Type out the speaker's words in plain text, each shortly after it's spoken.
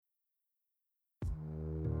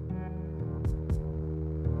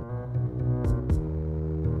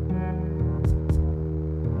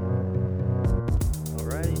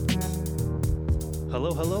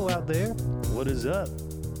Hello, hello out there. What is up?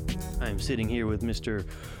 I'm sitting here with Mr.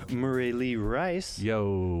 Murray Lee Rice.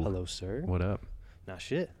 Yo. Hello, sir. What up? Nah,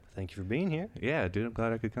 shit. Thank you for being here. Yeah, dude, I'm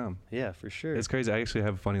glad I could come. Yeah, for sure. It's crazy. I actually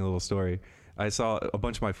have a funny little story. I saw a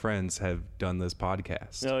bunch of my friends have done this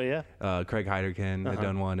podcast. Oh, yeah? Craig Heiderkin had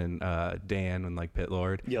done one, and Dan and like Pit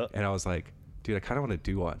Lord. Yep. And I was like, dude, I kind of want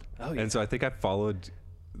to do one. Oh, yeah. And so I think I followed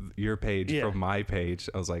your page from my page.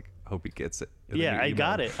 I was like, hope he gets it. And Yeah, then I you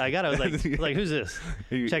got it. I was like, who's this?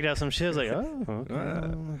 You- Checked out some shit. I was like, oh, okay.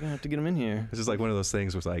 I'm going to have to get him in here. It's just like one of those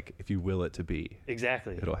things where it's like, if you will it to be,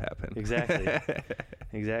 Exactly. it'll happen. Exactly.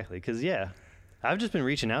 Exactly. Because, yeah, I've just been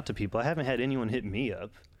reaching out to people. I haven't had anyone hit me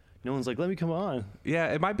up. No one's like, let me come on.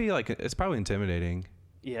 Yeah, it might be like, it's probably intimidating.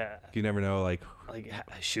 Yeah. You never know, like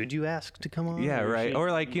Should you ask to come on? yeah, right. should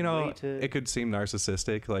Or like, you know, wait to- it could seem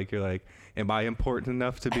narcissistic. Like you're like, am I important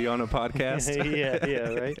enough to be on a podcast?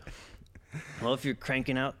 yeah, right. Well, if you're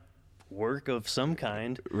cranking out work of some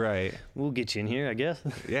kind, Right. we'll get you in here, I guess.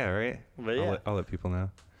 Yeah, right. But yeah. I'll let people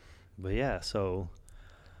know. But yeah, so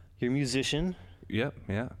you're a musician. Yep.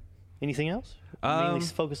 Yeah. Anything else? Mainly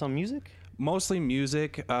focus on music? Mostly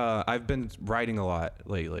music. I've been writing a lot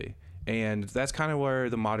lately, and that's kind of where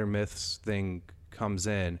the modern myths thing comes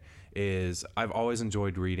in. Is I've always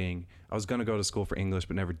enjoyed reading. I was gonna go to school for English,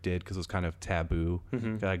 but never did because it was kind of taboo.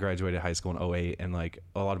 I graduated high school in 2008, and like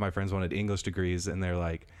a lot of my friends wanted English degrees, and they're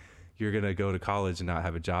like, "You're gonna go to college and not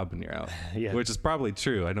have a job when you're out," Yeah. which is probably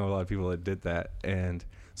true. I know a lot of people that did that, and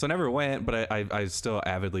so I never went, but I still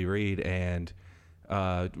avidly read and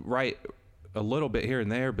write a little bit here and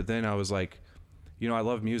there. But then I was like, you know, I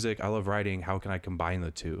love music, I love writing. How can I combine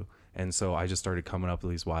the two? And so I just started coming up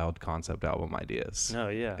with these wild concept album ideas. Oh,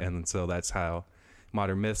 yeah. And so that's how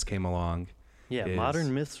Modern Myths came along. Yeah, is-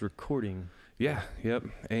 Modern Myths Recording. Yeah, yep.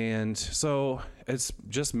 And so it's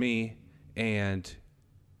just me, and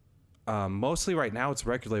mostly right now it's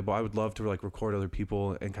record label. I would love to like record other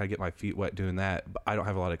people and kind of get my feet wet doing that, but I don't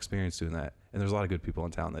have a lot of experience doing that. And there's a lot of good people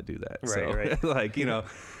in town that do that. Right, so like, you know,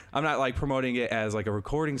 I'm not like promoting it as like a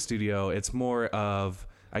recording studio. It's more of,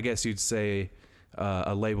 I guess you'd say,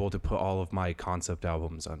 a label to put all of my concept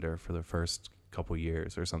albums under for the first couple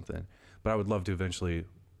years or something. But I would love to eventually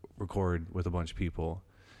record with a bunch of people.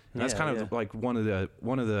 And that's Yeah, kind yeah. of like one of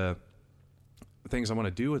the things I want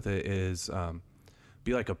to do with it is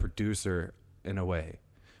be like a producer in a way,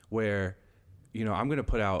 where, you know, I'm going to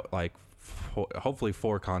put out like hopefully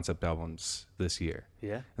 4 concept albums this year.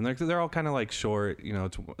 Yeah. And they're all kind of like short, you know.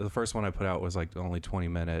 The first one I put out was like only 20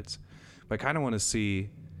 minutes, but I kind of want to see,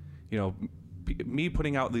 you know, me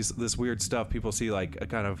putting out this weird stuff. People see like a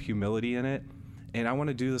kind of humility in it, and I want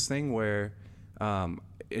to do this thing where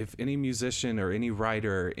if any musician or any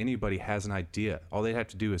writer or anybody has an idea, all they have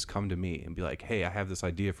to do is come to me and be like, hey, I have this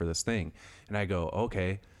idea for this thing. And I go,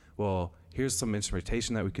 okay, well, here's some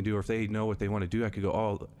instrumentation that we can do. Or if they know what they want to do, I could go,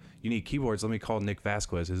 oh, you need keyboards. Let me call Nick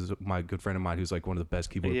Vasquez. This is my good friend of mine who's like one of the best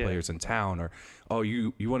keyboard players in town. Or, oh,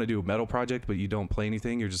 you want to do a metal project, but you don't play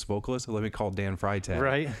anything. You're just vocalist. Let me call Dan Freitag.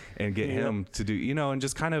 Right. And get him to do, you know, and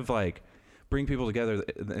just kind of like bring people together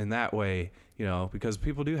in that way, you know, because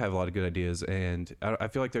people do have a lot of good ideas. And I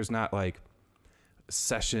feel like there's not like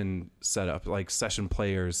session setup, like session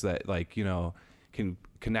players that like, you know, can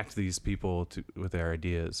connect these people with their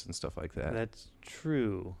ideas and stuff like that. That's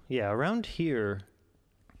true. Yeah, around here,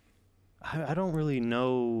 I don't really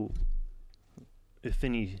know if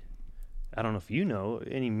any, I don't know if you know,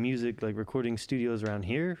 any music, like recording studios around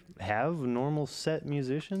here have normal set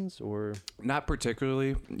musicians or... Not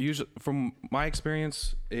particularly. Usually, from my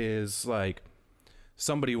experience, is like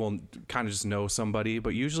somebody will kind of just know somebody.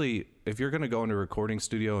 But usually, if you're going to go into a recording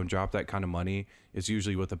studio and drop that kind of money, it's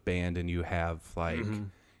usually with a band, and you have like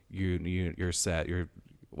your set,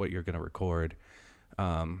 what you're going to record.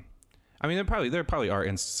 I mean, there probably are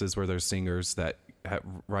instances where there's singers that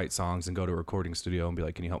write songs and go to a recording studio and be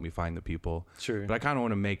like, can you help me find the people? Sure. But I kind of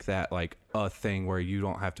want to make that like a thing where you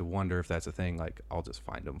don't have to wonder if that's a thing. Like, I'll just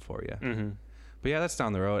find them for you. Mm-hmm. But yeah, that's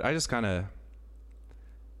down the road. I just kind of,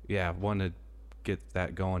 want to get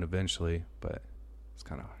that going eventually, but it's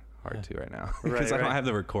kind of hard to right now because I don't have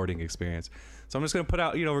the recording experience. So I'm just going to put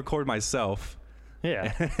out, record myself.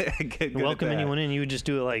 Yeah. Welcome anyone in. You would just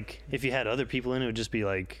do it like, if you had other people in, it would just be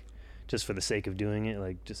like, just for the sake of doing it,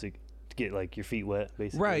 like just like, to get like your feet wet,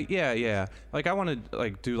 basically. Right. Yeah. Like I want to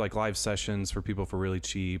like do like live sessions for people for really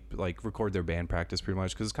cheap, like record their band practice pretty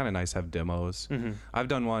much, because it's kind of nice to have demos. Mm-hmm. I've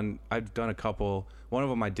done a couple. One of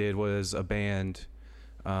them I did was a band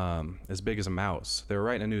as big as a mouse. They were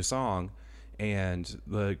writing a new song, and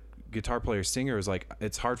the guitar player singer was like,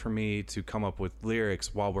 it's hard for me to come up with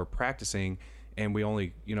lyrics while we're practicing and we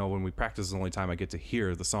only, you know, when we practice is the only time I get to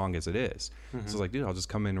hear the song as it is. So it's like, dude, I'll just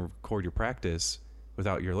come in and record your practice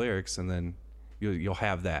without your lyrics, and then you'll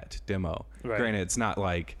have that demo. Right. Granted, it's not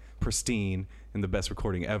like pristine and the best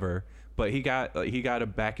recording ever, but he got a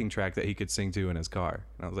backing track that he could sing to in his car.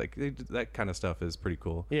 And I was like, that kind of stuff is pretty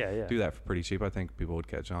cool. Yeah. Do that for pretty cheap. I think people would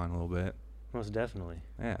catch on a little bit. Most definitely.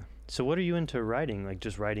 Yeah. So what are you into writing? Like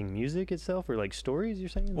just writing music itself, or like stories you're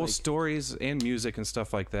saying? Well, like... stories and music and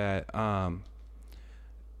stuff like that.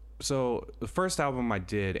 So the first album I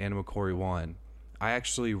did, Anima Corey 1, I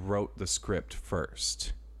actually wrote the script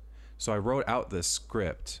first. So I wrote out this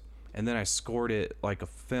script, and then I scored it like a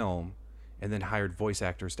film, and then hired voice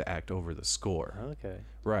actors to act over the score. Okay.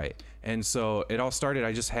 Right. And so it all started, I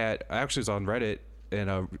actually was on Reddit,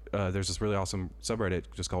 and there's this really awesome subreddit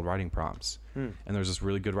just called Writing Prompts. And there's this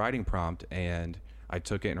really good writing prompt, and I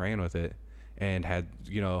took it and ran with it, and had,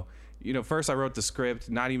 you know, first I wrote the script,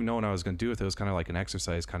 not even knowing what I was going to do with it. It was kind of like an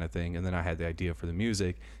exercise kind of thing. And then I had the idea for the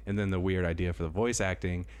music, and then the weird idea for the voice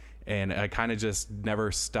acting. And I kind of just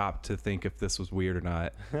never stopped to think if this was weird or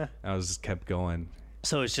not. I was just kept going.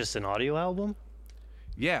 So it's just an audio album?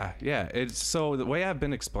 Yeah. It's so the way I've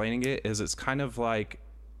been explaining it is it's kind of like,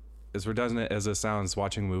 as redundant as it sounds,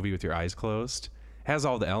 watching a movie with your eyes closed. It has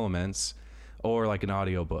all the elements, or like an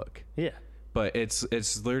audio book. Yeah. But it's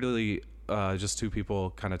literally just two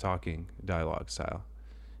people kind of talking dialogue style.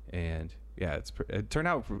 And yeah, it turned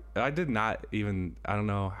out, I don't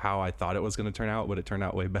know how I thought it was going to turn out, but it turned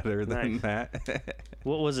out way better than that.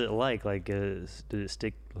 What was it like? Like, did it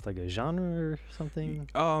stick with like a genre or something?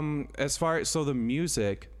 So the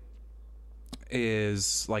music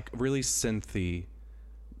is like really synthy,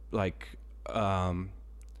 like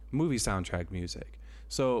movie soundtrack music.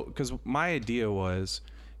 So, because my idea was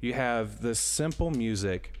you have this simple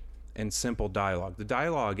music and simple dialogue. The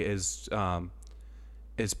dialogue is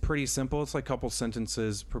pretty simple. It's like a couple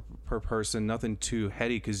sentences per person, nothing too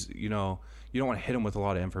heady, because you don't want to hit them with a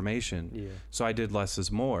lot of information. Yeah. So I did less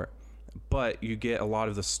is more, but you get a lot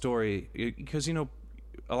of the story, because a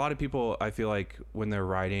lot of people, I feel like when they're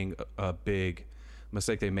writing, a big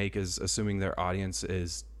mistake they make is assuming their audience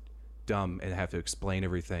is dumb and have to explain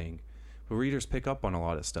everything. But readers pick up on a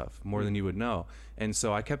lot of stuff more than you would know. And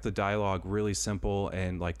so I kept the dialogue really simple,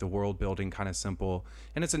 and like the world building kind of simple.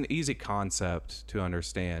 And it's an easy concept to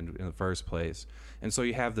understand in the first place. And so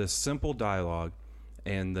you have this simple dialogue,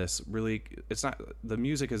 and this really, the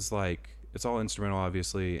music is like, it's all instrumental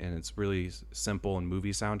obviously, and it's really simple and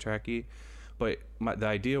movie soundtracky. But the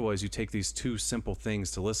idea was you take these two simple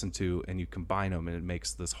things to listen to and you combine them, and it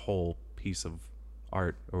makes this whole piece of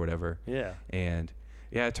art or whatever. Yeah. And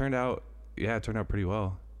yeah, it turned out pretty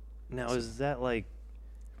well. Now, is that like,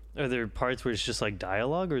 are there parts where it's just like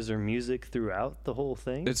dialogue, or is there music throughout the whole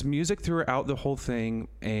thing? It's music throughout the whole thing,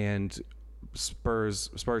 and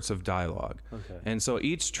spurts of dialogue. Okay. And so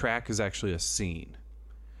each track is actually a scene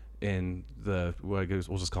in we'll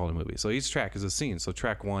just call it a movie. So each track is a scene. So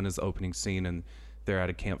track 1 is the opening scene, and they're at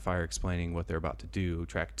a campfire explaining what they're about to do.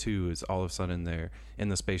 Track 2 is all of a sudden they're in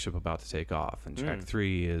the spaceship about to take off, and track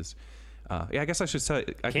 3 is I guess I should say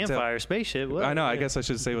campfire spaceship. What? I know. I guess I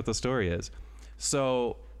should say what the story is.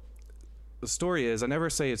 So the story is, I never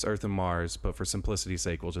say it's Earth and Mars, but for simplicity's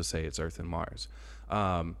sake, we'll just say it's Earth and Mars.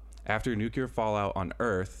 After nuclear fallout on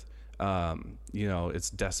Earth, it's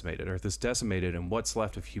decimated. Earth is decimated, and what's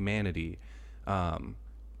left of humanity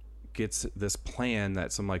gets this plan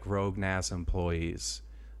that some like rogue NASA employees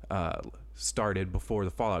started before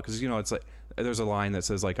the fallout. Because it's like, there's a line that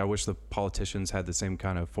says like, I wish the politicians had the same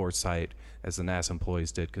kind of foresight as the NASA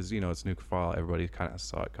employees did, because it's nuclear fallout, everybody kind of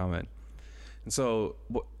saw it coming. And so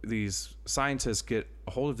these scientists get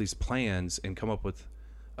a hold of these plans and come up with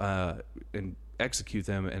and execute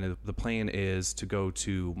them, and the plan is to go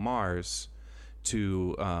to Mars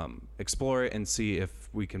to explore it and see if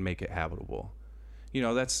we can make it habitable.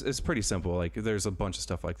 It's pretty simple. Like, there's a bunch of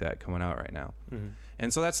stuff like that coming out right now. Mm-hmm.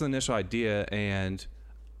 And so that's the initial idea. And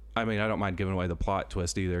I mean, I don't mind giving away the plot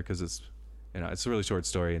twist either, because it's a really short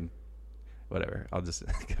story, and whatever, I'll just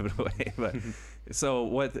give it away. But so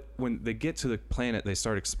when they get to the planet, they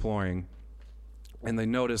start exploring, and they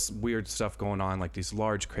notice weird stuff going on, like these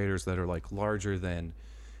large craters that are like larger than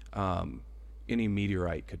any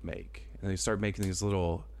meteorite could make. And they start making these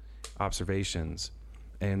little observations.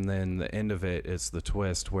 And then the end of it is the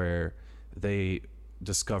twist where they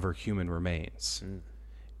discover human remains.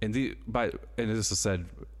 And this is said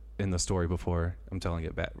in the story before, I'm telling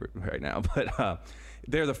it back right now, but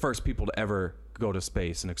they're the first people to ever go to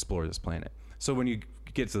space and explore this planet. So when you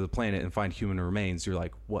get to the planet and find human remains, you're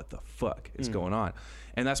like, what the fuck is going on?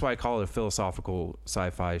 And that's why I call it a philosophical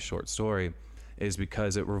sci-fi short story, is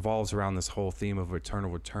because it revolves around this whole theme of eternal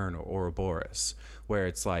return, or Ouroboros, where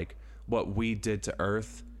it's like what we did to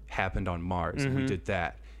Earth happened on Mars, and we did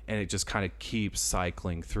that, and it just kind of keeps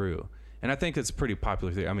cycling through. And I think it's a pretty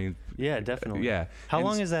popular theory. I mean, Yeah, definitely. yeah. How And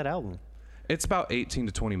long is that album? it's about 18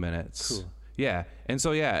 to 20 minutes. Cool. Yeah. And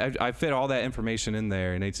so, yeah, I fit all that information in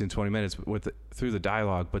there in 18 to 20 minutes through the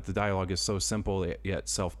dialogue, but the dialogue is so simple yet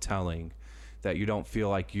self-telling that you don't feel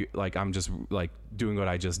like I'm just like doing what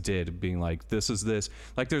I just did, being like, this is this.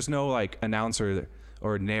 Like, there's no like announcer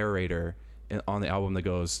or narrator on the album that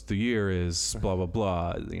goes, the year is blah, blah,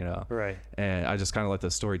 blah, you know? Right. And I just kind of let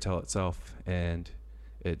the story tell itself, and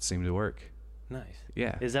it seemed to work. Nice.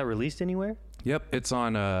 Yeah. Is that released anywhere? Yep, it's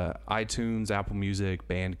on iTunes, Apple Music,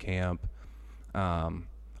 Bandcamp,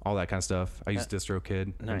 all that kind of stuff. I used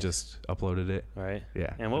DistroKid and Nice. just uploaded it. Right.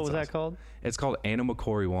 Yeah. And what it's was that awesome. called? It's called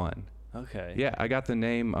Animacory 1. Okay. Yeah, I got the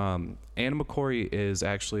name. Animacory is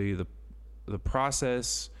actually the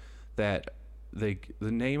process that the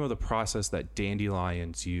name of the process that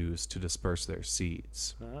dandelions use to disperse their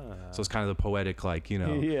seeds. Ah. So it's kind of the poetic, like, you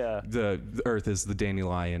know, Yeah. the Earth is the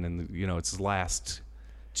dandelion, and you know, it's last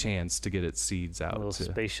chance to get its seeds out. Little to,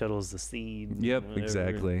 space shuttle's the seed. Yep, whatever.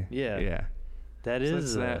 exactly. Yeah. Yeah. That So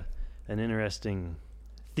is that's an interesting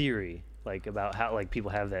theory, like about how like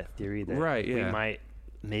people have that theory that Right, we yeah. might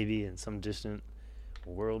maybe in some distant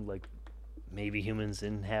world, like maybe humans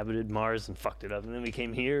inhabited Mars and fucked it up, and then we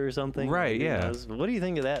came here or something. Right, Who yeah. knows? But what do you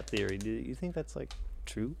think of that theory? Do you think that's like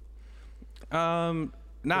true?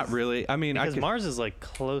 Not really. I mean, Because Mars is like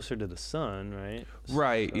closer to the sun, right?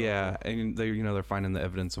 Right, So- yeah, and they're finding the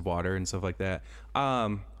evidence of water and stuff like that.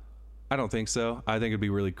 I don't think so. I think it'd be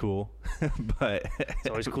really cool, but It's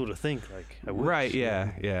always cool to think like. I wish. right,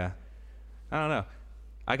 yeah. I don't know.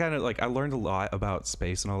 I kind of I learned a lot about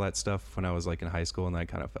space and all that stuff when I was like in high school, and I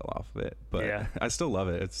kind of fell off of it. But Yeah. I still love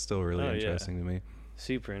it. It's still really Oh, yeah. interesting to me.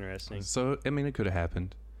 Super interesting. So I mean, it could have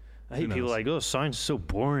happened. I hate Who people knows? like, oh, science is so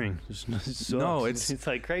boring. It sucks." No, it's- it's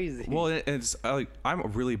like crazy. Well, it's I'm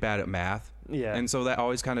really bad at math. Yeah. And so that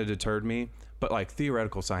always kind of deterred me. But like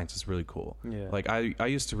theoretical science is really cool. Yeah. Like I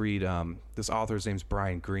used to read this author's name's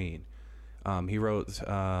Brian Greene. He wrote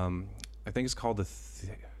I think it's called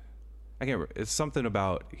I can't remember. It's something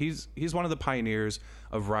about he's one of the pioneers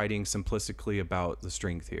of writing simplistically about the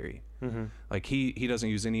string theory. Mm-hmm. Like he doesn't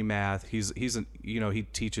use any math. He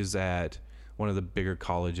teaches at one of the bigger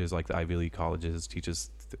colleges, like the Ivy League colleges,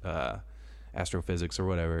 teaches astrophysics or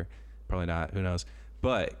whatever. Probably not. Who knows?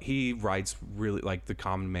 But he writes really like the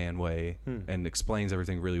common man way and explains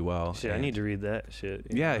everything really well. Shit, I And- need to read that shit.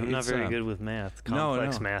 Yeah, I'm not it's, very good with math. no,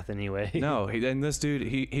 Complex no. math anyway. No, and this dude,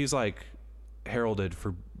 he's like heralded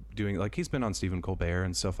for doing, like, he's been on Stephen Colbert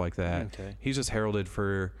and stuff like that. Okay. He's just heralded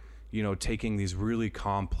for, taking these really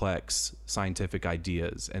complex scientific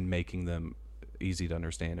ideas and making them easy to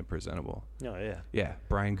understand and presentable. Oh yeah. Yeah,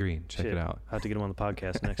 Brian Greene, check Shit. it out. I'll have to get him on the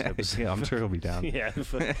podcast next episode. Yeah, I'm sure he'll be down. Yeah,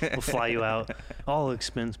 we'll fly you out, all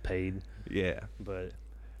expense paid. Yeah. But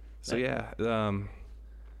So yeah,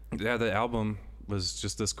 the album was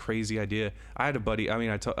just this crazy idea. I had a buddy. I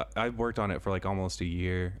mean, I worked on it for like almost a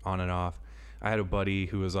year, on and off. I had a buddy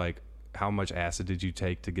who was like, "How much acid did you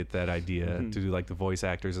take to get that idea to do like the voice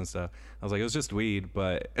actors and stuff?" I was like, "It was just weed,"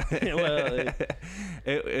 but Well,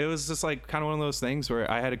 it was just like kind of one of those things where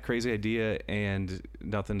I had a crazy idea and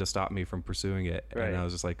nothing to stop me from pursuing it, Right. and I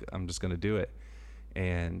was just like, "I'm just gonna do it,"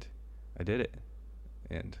 and I did it,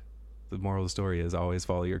 and. The moral of the story is always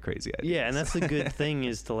follow your crazy ideas. yeah, and that's the good thing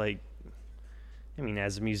is to like, I mean,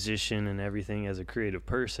 as a musician and everything, as a creative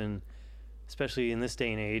person, especially in this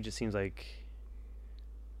day and age, it seems like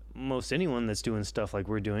most anyone that's doing stuff like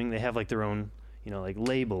we're doing, they have like their own, like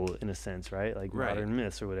label in a sense, right? Like Right. Modern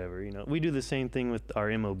Myths or whatever. We do the same thing with our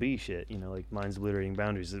MOB shit. Like Minds Obliterating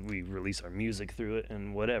Boundaries. That we release our music through it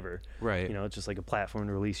and whatever. Right. It's just like a platform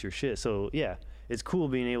to release your shit. So yeah, it's cool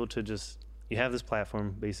being able to just. You have this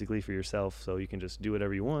platform basically for yourself, so you can just do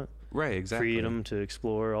whatever you want. Right, exactly. Freedom to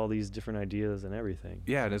explore all these different ideas and everything.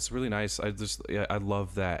 Yeah, and it's really nice. I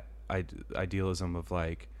love that idealism of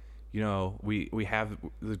like, we have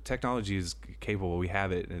the technology is capable. We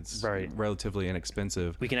have it. And it's Right. relatively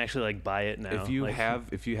inexpensive. We can actually like buy it now. If you like, have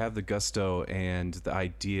the gusto and the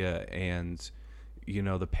idea and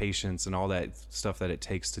the patience and all that stuff that it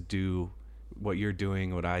takes to do what you're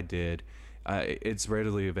doing, what I did. It's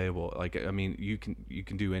readily available. Like, I mean, you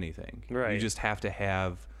can do anything. Right. You just have to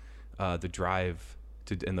have the drive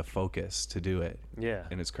and the focus to do it. Yeah.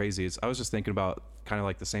 And it's crazy. I was just thinking about kind of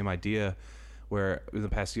like the same idea where in the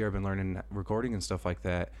past year I've been learning recording and stuff like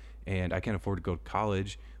that, and I can't afford to go to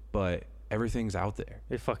college, but everything's out there.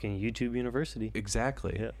 It's fucking YouTube University.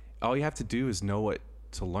 Exactly. Yeah. All you have to do is know what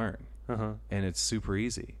to learn. Uh-huh. and it's super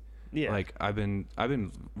easy. Yeah. Like I've been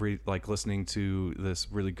like listening to this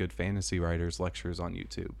really good fantasy writers lectures on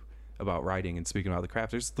YouTube about writing and speaking about the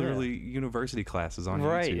craft. There's literally university classes on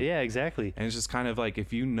Right. YouTube. Yeah, exactly. And it's just kind of like,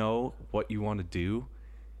 if you know what you want to do,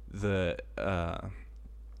 the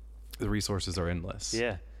resources are endless.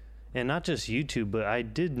 Yeah. And not just YouTube, but I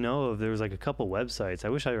did know of, there was like a couple websites. I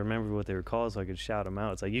wish I remembered what they were called so I could shout them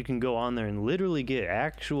out. It's like you can go on there and literally get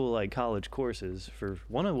actual like college courses for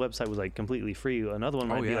one. Of the website was like completely free. Another one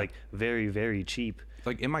might be like very, very cheap.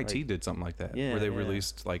 Like MIT did something like that, Yeah, where they yeah.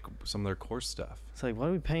 released like some of their course stuff. It's like, why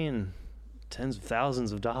are we paying tens of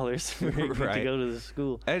thousands of dollars for to Right. go to the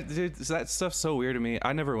school? Dude, that stuff's so weird to me.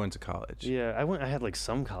 I never went to college. Yeah, I had like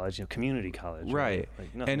some college, community college. Right.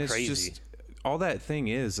 Like nothing And it's crazy. just, all that thing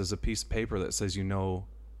is a piece of paper that says you know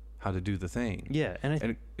how to do the thing. Yeah,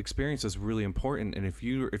 And experience is really important. And if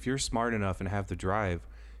you're smart enough and have the drive,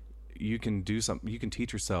 you can do something. You can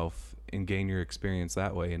teach yourself and gain your experience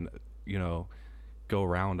that way, and go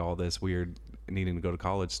around all this weird needing to go to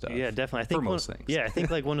college stuff. Yeah, definitely. I think for most things. Yeah, I think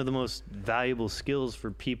like one of the most valuable skills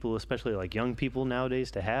for people, especially like young people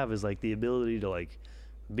nowadays, to have is like the ability to like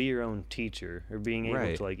be your own teacher, or being able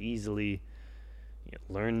Right. to like easily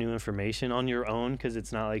learn new information on your own, because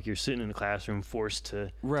it's not like you're sitting in a classroom forced to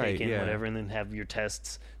Right, take in yeah. whatever and then have your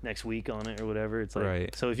tests next week on it or whatever. It's like,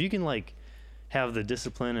 Right. so if you can like have the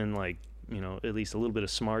discipline and like at least a little bit of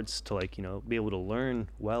smarts to like be able to learn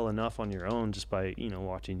well enough on your own just by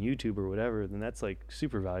watching YouTube or whatever, then that's like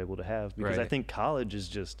super valuable to have, because I Right. think college is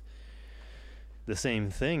just the same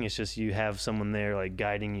thing. It's just you have someone there like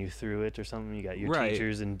guiding you through it or something. You got your Right.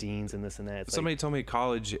 teachers and deans and this and that. It's Somebody told me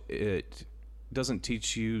college, it doesn't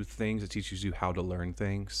teach you things. It teaches you how to learn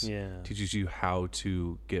things. Yeah. It teaches you how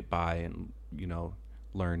to get by and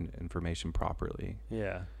learn information properly.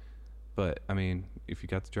 Yeah. But I mean, if you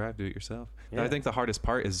got the drive, do it yourself. Yeah. I think the hardest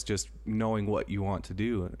part is just knowing what you want to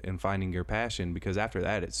do and finding your passion, because after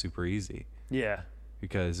that it's super easy. Yeah.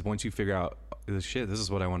 Because once you figure out this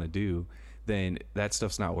is what I want to do, then that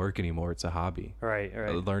stuff's not work anymore. It's a hobby. Right.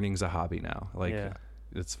 Learning's a hobby now. Like Yeah.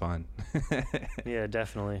 it's fun. Yeah,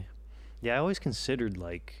 definitely. Yeah, I always considered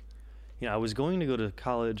like, I was going to go to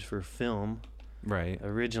college for film. Right.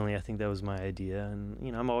 Originally, I think that was my idea,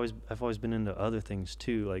 and I've always been into other things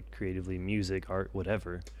too, like creatively, music, art,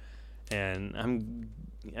 whatever. And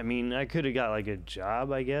I could have got like a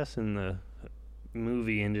job, I guess, in the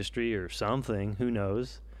movie industry or something. Who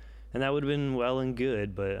knows? And that would have been well and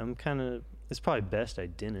good. But it's probably best I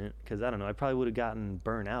didn't, because I don't know. I probably would have gotten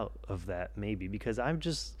burnt out of that maybe, because I'm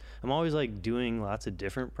always like doing lots of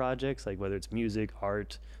different projects, like whether it's music,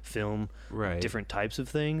 art, film, Right. different types of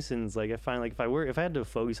things. And it's like I find like if I had to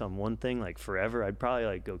focus on one thing like forever, I'd probably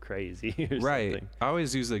like go crazy or Right. something. I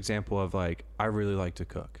always use the example of like, I really like to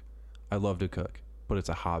cook. I love to cook, but it's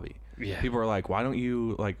a hobby. Yeah. People are like, why don't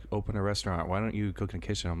you like open a restaurant? Why don't you cook in a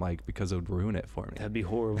kitchen? I'm like, because it would ruin it for me. That'd be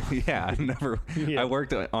horrible. Yeah, I never. Yeah. I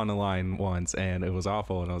worked on a line once, and it was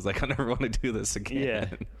awful. And I was like, I never want to do this again.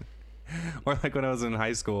 Yeah. Or like when I was in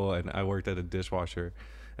high school and I worked at a dishwasher,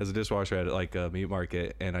 as a dishwasher at like a meat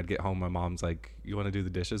market, and I'd get home, my mom's like, "You want to do the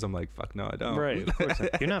dishes?" I'm like, "Fuck no, I don't." Right. Of course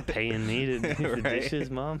not. You're not paying me to do the Right. dishes,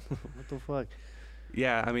 Mom. What the fuck?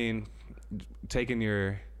 Yeah, I mean, taking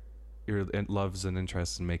your loves and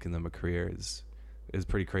interests and making them a career is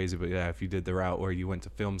pretty crazy. But yeah, if you did the route where you went to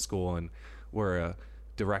film school and were a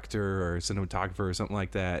director or cinematographer or something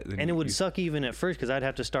like that, then And it would suck even at first, because I'd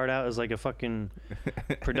have to start out as like a fucking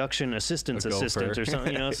production assistant A or gopher.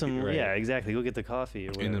 something, Right. Yeah, exactly. Go get the coffee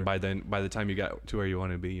or whatever. And then by the time you got to where you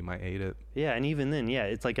want to be, you might hate it. Yeah, and even then, yeah,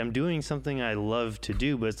 it's like I'm doing something I love to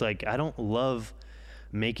do, but it's like I don't love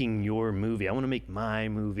making your movie. I want to make my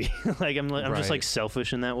movie. Like I'm just Right. like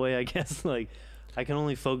selfish in that way, I guess. Like I can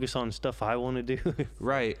only focus on stuff I want to do.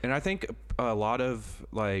 Right. And I think a lot of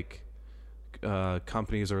like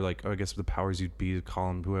companies, or like, I guess the powers you'd be to call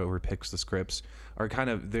them, whoever picks the scripts, are kind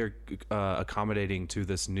of, they're accommodating to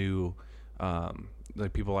this new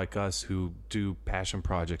like people like us who do passion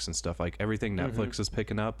projects and stuff. Like everything Netflix is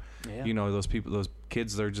picking up. Yeah. Those people, those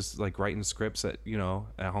kids, they're just like writing scripts at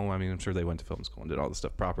at home. I mean, I'm sure they went to film school and did all this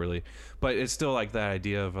stuff properly, but it's still like that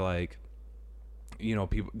idea of like,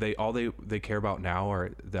 people, they care about now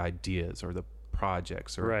are the ideas or the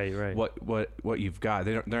projects or Right. what you've got.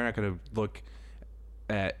 They're not going to look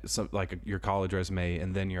at some like your college resume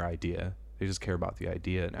and then your idea. They just care about the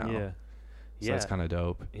idea now. Yeah. So that's kind of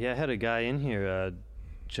dope. Yeah, I had a guy in here,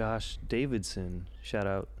 Josh Davidson, shout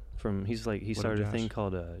out he started a thing Josh?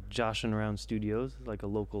 called Joshin' Around Studios, like a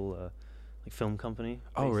local like film company.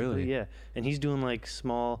 Oh, basically. really? Yeah, and he's doing like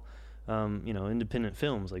small independent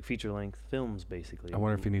films, like feature length films, basically. I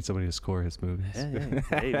wonder if he needs somebody to score his movies.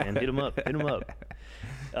 Hey man, hit him up.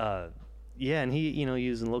 Yeah, and he,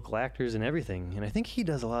 using local actors and everything. And I think he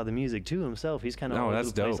does a lot of the music too himself. He's kind of all over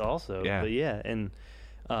the place also. Yeah. But yeah, and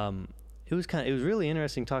it was really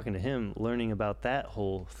interesting talking to him, learning about that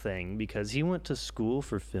whole thing, because he went to school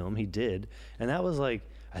for film. He did, and that was like,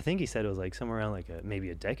 I think he said it was like somewhere around like maybe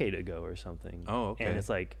a decade ago or something. Oh, okay. And it's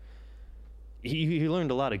like he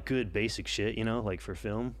learned a lot of good basic shit, like for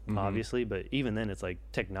film, obviously. But even then, it's like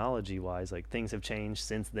technology wise, like things have changed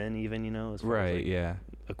since then. Even as far as, like, yeah,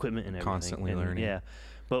 equipment and everything. Constantly learning. Yeah,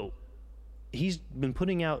 but he's been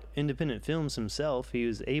putting out independent films himself. He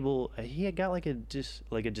was able. He had got like a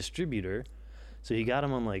distributor, so he got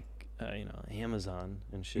them on like Amazon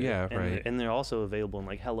and shit. Yeah, right. And they're also available in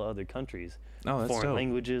like hella other countries. Oh, that's foreign dope.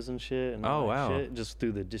 languages and shit. And oh, wow. Shit, just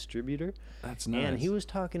through the distributor. That's nice. And he was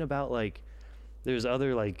talking about like, there's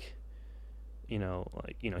other like,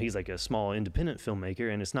 he's like a small independent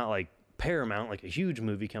filmmaker, and it's not like Paramount, like a huge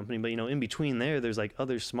movie company, but in between there's like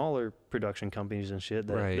other smaller production companies and shit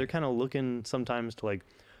that they're kind of looking sometimes to like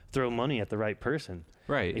throw money at the right person.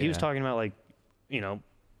 Right. He was talking about like, he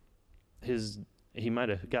might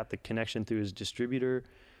have got the connection through his distributor.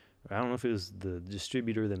 I don't know if it was the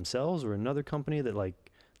distributor themselves or another company that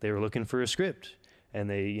like they were looking for a script, and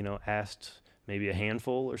they asked maybe a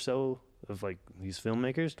handful or so of like these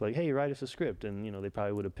filmmakers to like, hey, write us a script, and they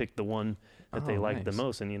probably would have picked the one that they liked the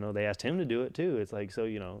most, and they asked him to do it too. It's like, so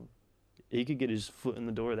he could get his foot in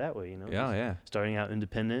the door that way. Yeah. Starting out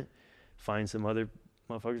independent, find some other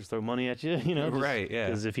motherfuckers throw money at you. Right. Yeah.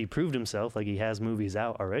 Because if he proved himself, like he has movies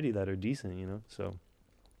out already that are decent. So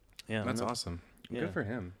yeah, that's awesome. Yeah. Good for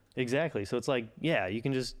him. Exactly. So it's like, yeah, you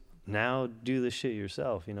can just now do this shit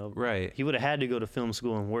yourself. Right. He would have had to go to film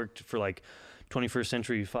school and worked for like 21st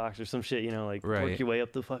Century Fox or some shit, like work your way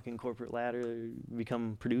up the fucking corporate ladder,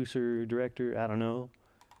 become producer, director, I don't know.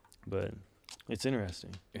 But it's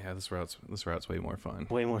interesting. Yeah, this route's way more fun.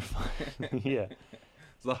 Way more fun. Yeah.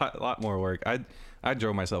 It's a lot more work. I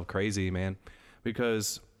drove myself crazy, man,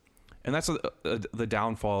 because, and that's the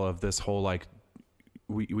downfall of this whole like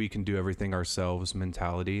we can do everything ourselves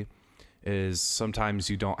mentality, is sometimes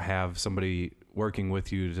you don't have somebody working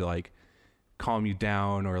with you to like calm you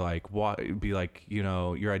down or like be like,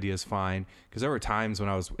 your idea is fine. Because there were times when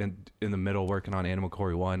I was in the middle working on Animal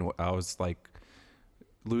Corey 1, I was like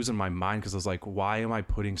losing my mind, because I was like, why am I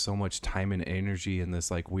putting so much time and energy in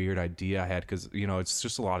this like weird idea I had? Because it's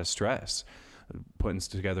just a lot of stress putting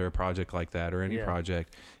together a project like that, or any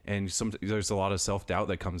project, and there's a lot of self-doubt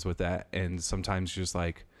that comes with that, and sometimes you're just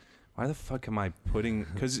like, why the fuck am I putting,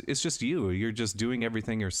 because it's just you're just doing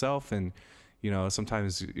everything yourself, and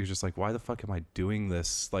sometimes you're just like, why the fuck am I doing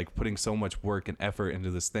this? Like putting so much work and effort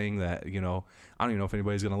into this thing that, I don't even know if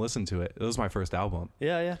anybody's going to listen to it. It was my first album.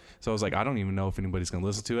 Yeah. So I was like, I don't even know if anybody's going to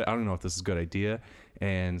listen to it. I don't know if this is a good idea.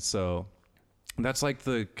 And so that's like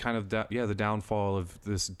the kind of, the downfall of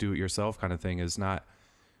this do-it-yourself kind of thing, is not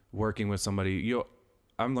working with somebody.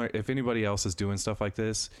 I'm like, if anybody else is doing stuff like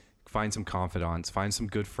this, find some confidants, find some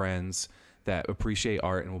good friends that appreciate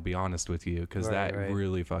art and will be honest with you, because that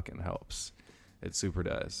really fucking helps. It super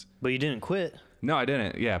does. But you didn't quit. No, I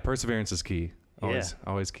didn't. Yeah, perseverance is key.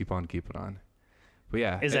 Always keep on keeping on. But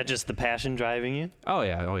yeah. Is that just the passion driving you? Oh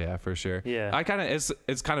yeah, for sure. Yeah. I kind of,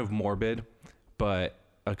 it's kind of morbid, but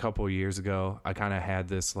a couple of years ago, I kind of had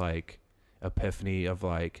this like epiphany of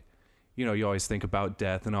like, you always think about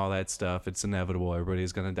death and all that stuff. It's inevitable.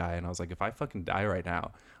 Everybody's going to die. And I was like, if I fucking die right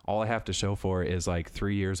now, all I have to show for it is like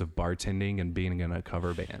 3 years of bartending and being in a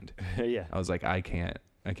cover band. Yeah. I was like, I can't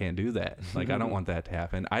do that. Like, I don't want that to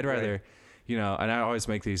happen. I'd rather, and I always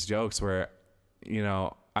make these jokes where,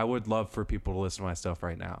 I would love for people to listen to my stuff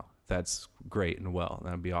right now. That's great and well.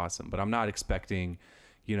 That'd be awesome. But I'm not expecting,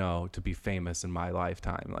 to be famous in my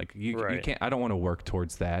lifetime. Like you can't, I don't want to work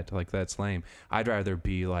towards that. Like, that's lame. I'd rather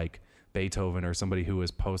be like Beethoven or somebody who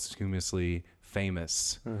was posthumously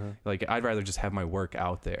famous. Like, I'd rather just have my work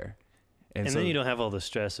out there. And so, then you don't have all the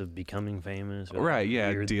stress of becoming famous. Right.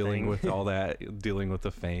 Yeah. Dealing with all that, dealing with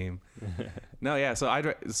the fame. No. Yeah. So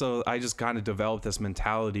I just kind of developed this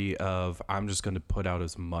mentality of, I'm just going to put out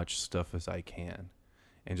as much stuff as I can,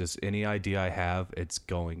 and just any idea I have, it's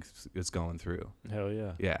going through. Hell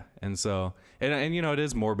yeah. Yeah. And so, and it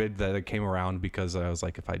is morbid that it came around, because I was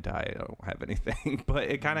like, if I die, I don't have anything, but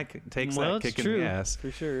it kind of takes that kick in the ass.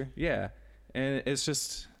 For sure. Yeah. And it's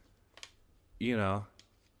just,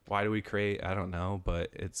 why do we create? I don't know, but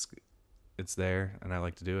it's there, and I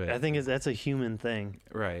like to do it. I think that's a human thing.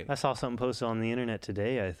 Right. I saw something posted on the internet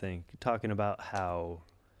today, I think, talking about how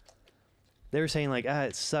they were saying like,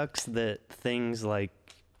 it sucks that things like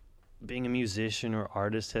being a musician or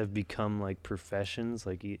artist have become like professions.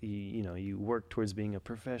 Like you know, you work towards being a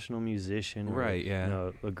professional musician, or, Right, yeah. you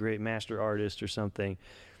know, a great master artist or something.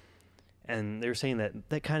 And they're saying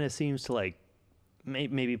that kind of seems to like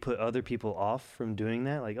maybe put other people off from doing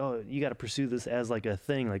that. Like, oh, you got to pursue this as like a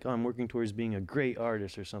thing. Like, oh, I'm working towards being a great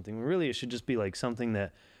artist or something. Really, it should just be like something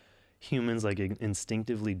that humans like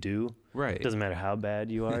instinctively do. Right. It doesn't matter how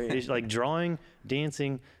bad you are. It's like drawing,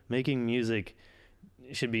 dancing, making music.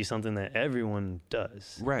 It should be something that everyone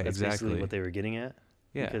does. Right, That's exactly. basically what they were getting at.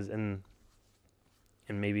 Yeah. Because and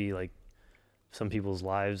maybe like some people's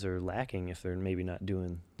lives are lacking if they're maybe not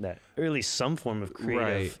doing that, or at least some form of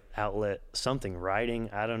creative outlet, something, writing.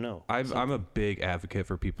 I don't know. I'm a big advocate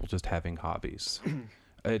for people just having hobbies.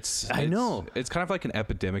 I know. It's kind of like an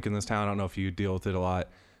epidemic in this town. I don't know if you deal with it a lot,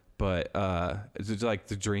 but it's just like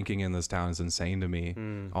the drinking in this town is insane to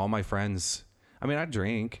me. All my friends, I mean, I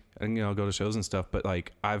drink and, you know, go to shows and stuff, but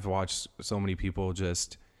like I've watched so many people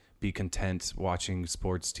just be content watching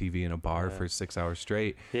sports TV in a bar for 6 hours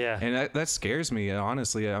straight. Yeah. And that scares me,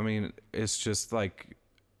 honestly. I mean, it's just like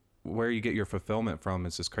where you get your fulfillment from.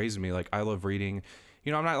 It's just crazy to me. Like, I love reading.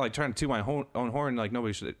 You know, I'm not like trying to toot my own horn. Like, not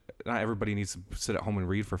everybody needs to sit at home and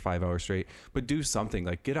read for 5 hours straight, but do something.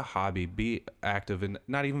 Like, get a hobby, be active, and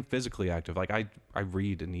not even physically active. Like, I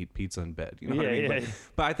read and eat pizza in bed. You know what I mean?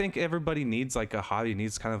 But I think everybody needs like a hobby,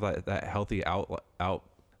 needs kind of like that healthy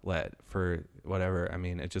outlet for whatever. I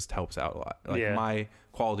mean, it just helps out a lot. Like, my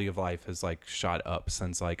quality of life has like shot up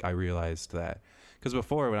since like I realized that. Because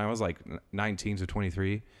before, when I was like 19 to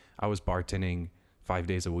 23, I was bartending 5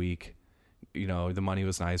 days a week. You know, the money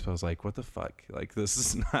was nice, but I was like, what the fuck? Like, this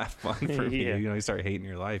is not fun for me. You know, you start hating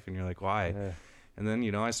your life and you're like, why? And then,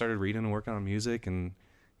 you know, I started reading and working on music and,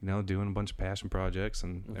 you know, doing a bunch of passion projects,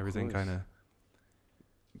 and everything kind of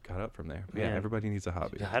got up from there. Yeah, everybody needs a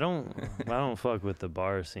hobby. I don't fuck with the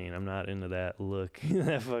bar scene. I'm not into that look.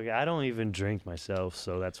 I don't even drink myself,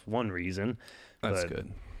 so that's one reason. That's but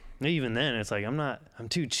good. Even then, it's like I'm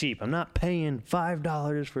too cheap. I'm not paying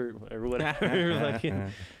 $5 for or whatever. Like,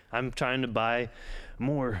 I'm trying to buy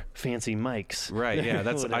more fancy mics. Right. Yeah.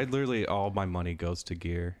 That's I literally all my money goes to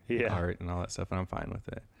gear, art, and all that stuff, and I'm fine with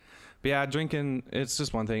it. But yeah, drinking, it's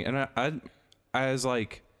just one thing, and I as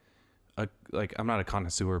like I'm not a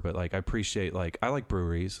connoisseur, but like I appreciate, like, I like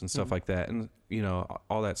breweries and stuff like that, and you know,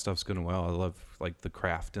 all that stuff's good and well. I love like the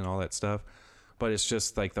craft and all that stuff, but it's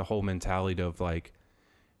just like the whole mentality of like,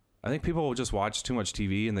 I think people will just watch too much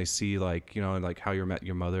TV and they see like, you know, like how you met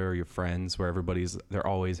your mother or your friends, where they're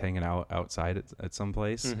always hanging out outside at some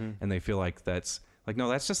place, and they feel like that's like, no,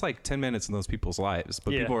 that's just like 10 minutes in those people's lives.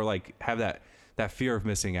 But people are like, have that fear of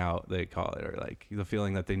missing out, they call it, or like the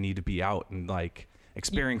feeling that they need to be out and like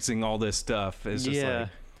experiencing all this stuff. It's just like,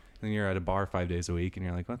 then you're at a bar 5 days a week and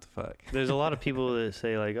you're like, what the fuck? There's a lot of people that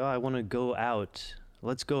say like, oh, I want to go out.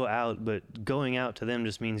 Let's go out. But going out to them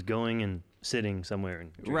just means going and sitting somewhere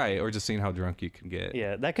and drinking. Right, or just seeing how drunk you can get.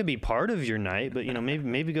 Yeah, that could be part of your night, but you know,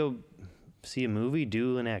 maybe go see a movie,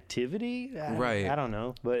 do an activity. I don't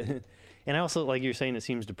know, but and I also, like you're saying, it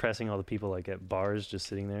seems depressing, all the people like at bars just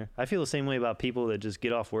sitting there. I feel the same way about people that just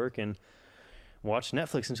get off work and watch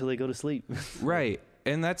Netflix until they go to sleep. Right,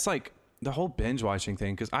 and that's like the whole binge watching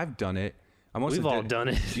thing, because I've done it. We've all done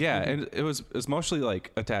it. Yeah, and it's mostly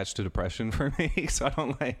like attached to depression for me, so I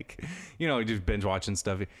don't like, you know, just binge watching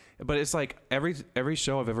stuff. But it's like every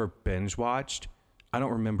show I've ever binge watched, I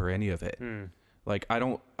don't remember any of it. Like I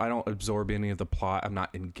don't absorb any of the plot. I'm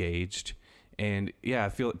not engaged. And yeah, I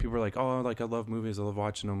feel like people are like, oh, like I love movies, I love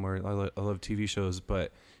watching them, or I love TV shows.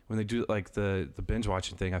 But when they do like the binge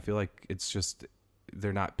watching thing, I feel like it's just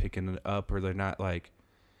they're not picking it up, or they're not like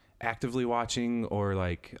actively watching, or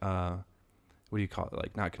like what do you call it?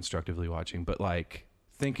 Like not constructively watching, but like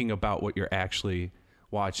thinking about what you're actually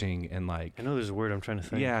watching, and like, I know there's a word I'm trying to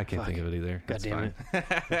think. Yeah, I can't think of it either. God damn it.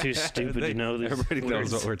 I'm too stupid to know this. Everybody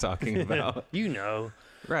knows what we're talking about. You know.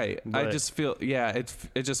 Right. But I just feel,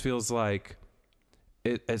 it just feels like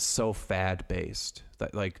it's so fad based,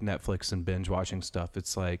 that like Netflix and binge watching stuff.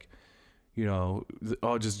 It's like, you know,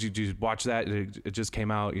 just you watch that. It just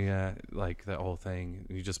came out. Yeah. Like that whole thing.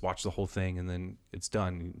 You just watch the whole thing and then it's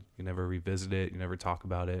done. You never revisit it. You never talk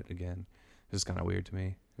about it again. It's just kind of weird to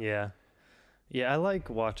me. Yeah. Yeah. I like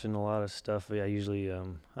watching a lot of stuff. I usually,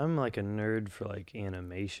 I'm like a nerd for like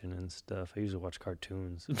animation and stuff. I usually watch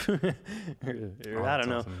cartoons or I don't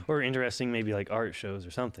know, awesome. Or interesting, maybe like art shows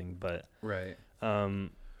or something. But, right.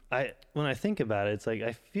 When I think about it, it's like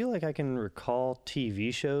I feel like I can recall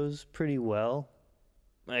TV shows pretty well,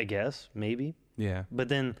 I guess, maybe. Yeah. But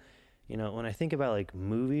then, you know, when I think about like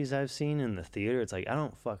movies I've seen in the theater, it's like I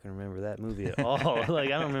don't fucking remember that movie at all.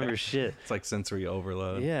 Like I don't remember shit. It's like sensory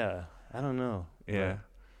overload. Yeah, I don't know. Yeah.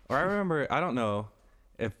 Or I remember, I don't know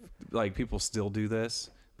if like people still do this,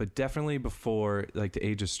 but definitely before like the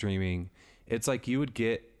age of streaming, it's like you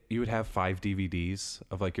would have 5 DVDs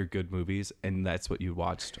of like your good movies, and that's what you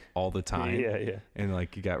watched all the time. Yeah, yeah. And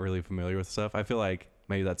like you got really familiar with stuff. I feel like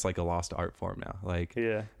maybe that's like a lost art form now. Like,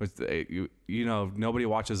 Yeah. with you know, nobody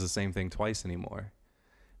watches the same thing twice anymore.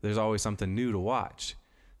 There's always something new to watch.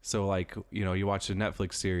 So like, you know, you watched a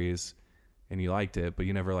Netflix series and you liked it, but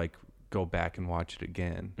you never like go back and watch it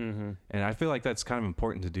again. Mm-hmm. And I feel like that's kind of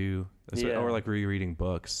important to do. Yeah. Or like rereading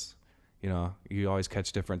books. You know, you always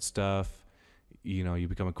catch different stuff. You know, you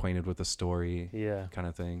become acquainted with the story. Yeah. Kind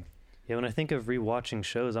of thing. Yeah, when I think of rewatching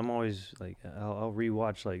shows, I'm always like, I'll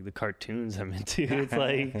rewatch like the cartoons I'm into. It's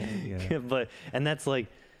like, Yeah. but, and that's like,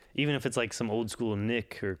 even if it's like some old school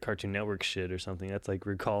Nick or Cartoon Network shit or something, that's like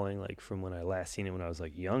recalling like from when I last seen it when I was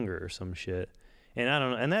like younger or some shit. And I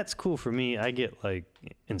don't know, and that's cool for me. I get like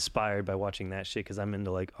inspired by watching that shit because I'm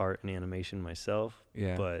into like art and animation myself.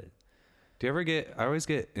 Yeah. But Do you ever I always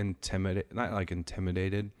get intimidated, not like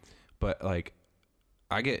intimidated, but like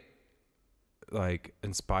I get like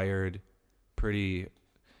inspired pretty,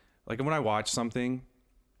 like when I watch something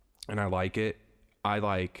and I like it, I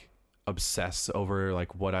like obsess over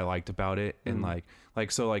like what I liked about it. And like,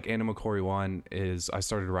 so like Anna McCory 1 is, I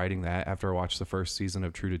started writing that after I watched the first season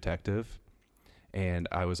of True Detective, and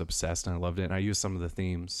I was obsessed and I loved it. And I used some of the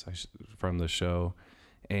themes from the show.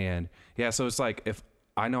 And yeah, so it's like, if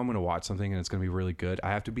I know I'm going to watch something and it's going to be really good,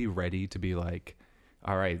 I have to be ready to be like,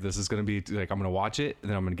 all right, this is going to be like, I'm going to watch it and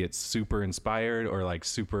then I'm going to get super inspired or like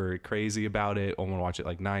super crazy about it. I'm going to watch it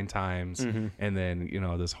like 9 times. And then, you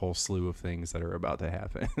know, this whole slew of things that are about to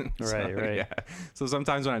happen. Right. Yeah. So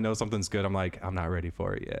sometimes when I know something's good, I'm like, I'm not ready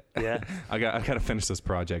for it yet. Yeah. I got to finish this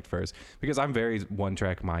project first, because I'm very one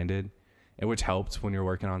track minded, and which helps when you're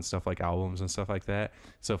working on stuff like albums and stuff like that.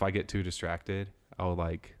 So if I get too distracted, I'll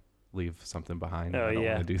like leave something behind. Oh, I don't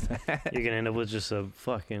yeah. want to do that. You're going to end up with just a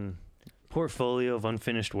fucking portfolio of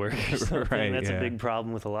unfinished work or something. Right, That's yeah. a big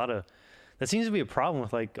problem with that seems to be a problem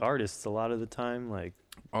with like artists a lot of the time, like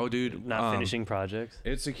Oh, dude, not finishing projects.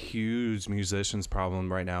 It's a huge musician's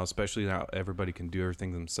problem right now, especially now everybody can do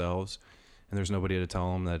everything themselves, and there's nobody to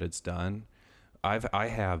tell them that it's done. I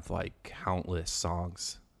have like countless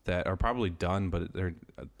songs that are probably done, but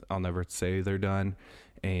I'll never say they're done.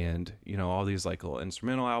 And you know, all these like little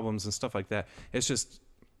instrumental albums and stuff like that. It's just,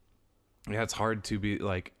 yeah, it's hard to be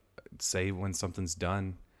like, say when something's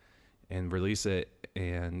done and release it.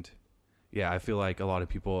 And yeah, I feel like a lot of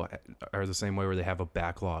people are the same way, where they have a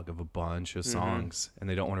backlog of a bunch of songs and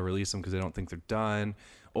they don't want to release them because they don't think they're done,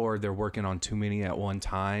 or they're working on too many at one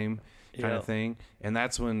time kind of thing. And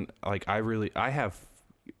that's when like I have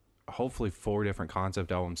hopefully 4 different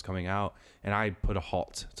concept albums coming out, and I put a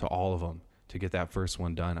halt to all of them to get that first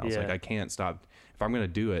one done. I was like, I can't stop. If I'm going to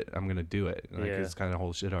do it, I'm going to do it. Like, it's kind of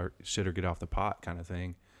whole shit or get off the pot kind of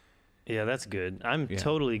thing. Yeah, that's good. I'm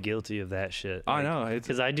totally guilty of that shit. I know.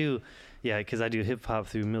 Because I do hip hop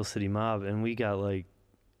through Mill City Mob, and we got like,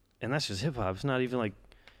 and that's just hip hop. It's not even like,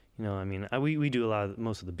 you know, I mean, we do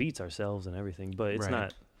most of the beats ourselves and everything, but it's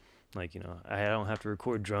not like, you know, I don't have to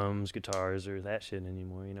record drums, guitars, or that shit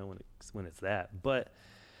anymore, you know, when it's that. But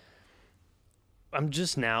I'm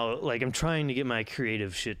just now, like, I'm trying to get my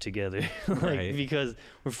creative shit together, like, because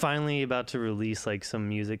we're finally about to release like some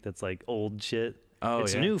music that's like old shit. Oh,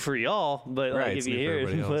 it's new for y'all, but like if you hear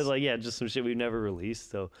it, but like, yeah, just some shit we've never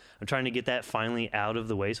released. So I'm trying to get that finally out of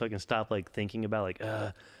the way so I can stop like thinking about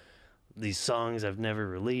like these songs I've never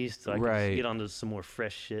released, so I can just get onto some more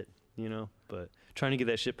fresh shit, you know. But trying to get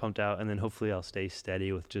that shit pumped out, and then hopefully I'll stay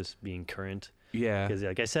steady with just being current. Yeah, because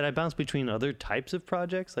like I said, I bounce between other types of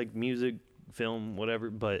projects like music, film,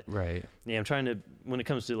 whatever. But yeah, I'm trying to, when it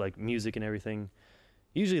comes to like music and everything,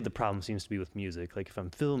 usually the problem seems to be with music. Like if I'm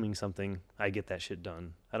filming something, I get that shit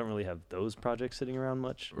done. I don't really have those projects sitting around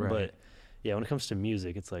much. But yeah, when it comes to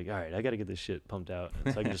music, it's like, all right, I got to get this shit pumped out,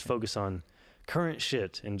 so I can just focus on current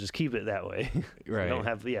shit and just keep it that way. So I don't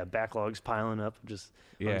have backlogs piling up, just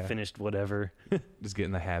unfinished whatever. Just get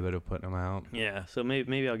in the habit of putting them out. Yeah, so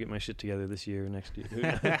maybe I'll get my shit together this year or next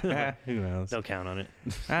year. Who knows? Don't count on it.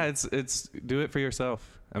 It's do it for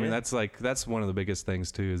yourself. I mean, that's one of the biggest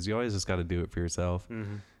things too, is you always just got to do it for yourself.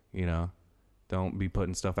 You know, don't be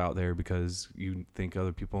putting stuff out there because you think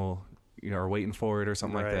other people, are waiting for it or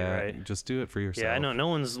something like Right, that. right. Just do it for yourself. Yeah, I know. No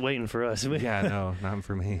one's waiting for us. Yeah, no, not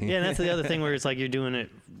for me. Yeah, and that's the other thing where it's like you're doing it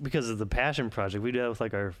because of the passion project. We do that with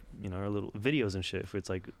like our, our little videos and shit. If it's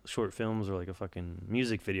like short films or like a fucking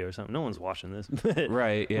music video or something, no one's watching this.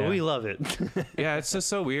 Right, yeah. But we love it. Yeah, it's just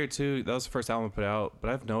so weird too. That was the first album I put out,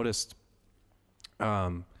 but I've noticed,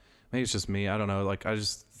 maybe it's just me. I don't know. Like, I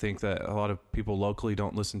just think that a lot of people locally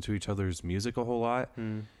don't listen to each other's music a whole lot.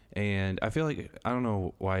 And I feel like, I don't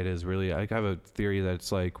know why it is really. I have a theory that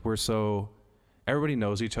it's like everybody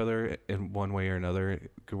knows each other in one way or another.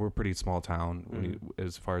 We're a pretty small town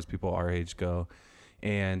as far as people our age go.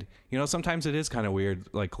 And, sometimes it is kind of weird,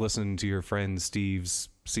 like listening to your friend Steve's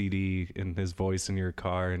CD and his voice in your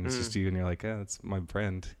car, and it's just you, and you're like, that's my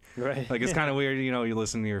friend. Right. Like, it's kind of weird, you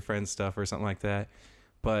listen to your friend's stuff or something like that.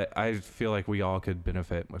 But I feel like we all could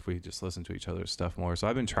benefit if we just listen to each other's stuff more. So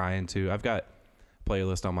I've been trying to. I've got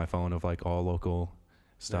playlist on my phone of like all local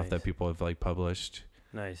stuff that people have like published.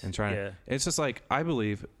 Nice. And trying to, it's just like, I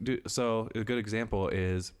believe, so a good example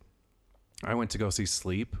is I went to go see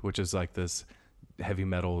Sleep, which is like this heavy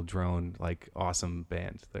metal drone, like awesome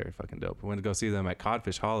band. They're fucking dope. I went to go see them at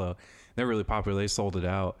Codfish Hollow. They're really popular. They sold it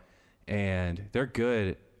out and they're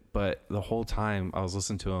good. But the whole time I was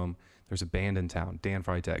listening to them, there's a band in town. Dan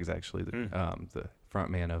Freitag is actually the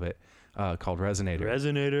front man of it. Called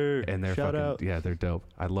Resonator. And they're Shout out. yeah, they're dope.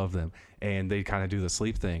 I love them. And they kind of do the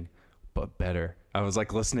Sleep thing, but better. I was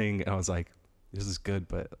like listening and I was like, this is good,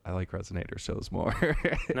 but I like Resonator shows more.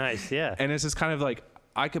 Nice, yeah. And it's just kind of like,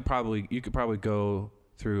 you could probably go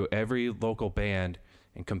through every local band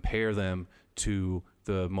and compare them to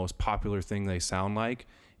the most popular thing they sound like.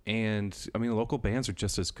 And I mean, local bands are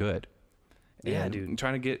just as good. Yeah, and dude.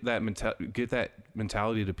 Trying to get that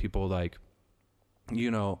mentality to people, like,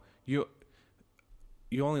 you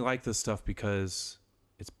only like this stuff because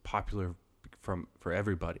it's popular for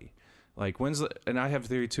everybody. Like, and I have a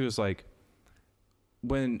theory too, is like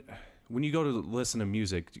when you go to listen to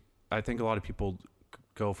music, I think a lot of people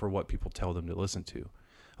go for what people tell them to listen to.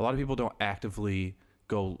 A lot of people don't actively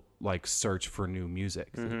go like search for new music.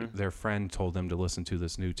 Their friend told them to listen to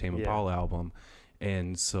this new Tame Impala album,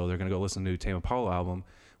 and so they're gonna go listen to the new Tame Impala album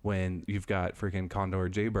when you've got freaking Condor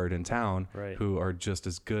Jaybird in town, who are just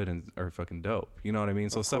as good and are fucking dope. You know what I mean?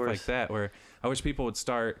 So stuff like that, where I wish people would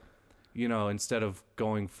start, instead of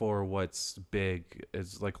going for what's big,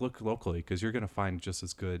 is like, look locally, because you're gonna find just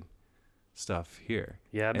as good stuff here.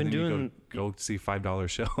 Yeah, I've been doing go see $5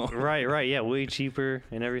 show. right, yeah, way cheaper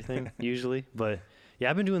and everything usually. But yeah,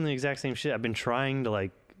 I've been doing the exact same shit. I've been trying to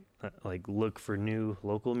like look for new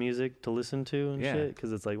local music to listen to and shit,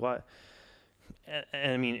 because it's like, what?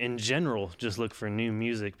 I mean, in general, just look for new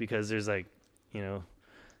music, because there's like,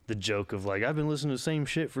 the joke of like, I've been listening to the same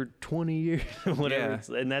shit for 20 years, whatever.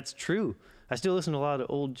 Yeah. And that's true. I still listen to a lot of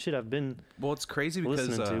old shit I've been It's crazy because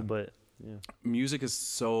listening to, but yeah. Music is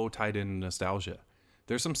so tied in nostalgia.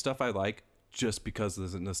 There's some stuff I like just because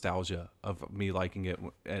of the nostalgia of me liking it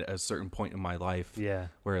at a certain point in my life. Yeah.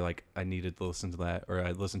 Where like I needed to listen to that, or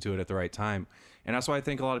I listened to it at the right time. And that's why I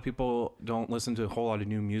think a lot of people don't listen to a whole lot of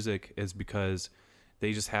new music, is because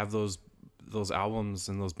they just have those albums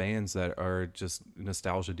and those bands that are just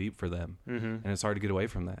nostalgia deep for them. And it's hard to get away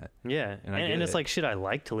from that. Yeah. And it's like shit I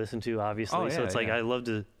like to listen to, obviously. Oh, yeah, so it's like, I love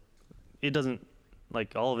to, it doesn't,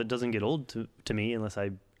 like, all of it doesn't get old to me unless I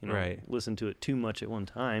listen to it too much at one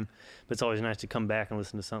time. But it's always nice to come back and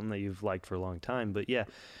listen to something that you've liked for a long time. But yeah,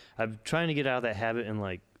 I'm trying to get out of that habit and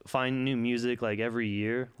like find new music like every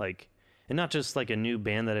year, like, and not just like a new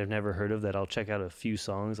band that I've never heard of that I'll check out a few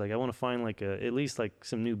songs. Like, I want to find like at least like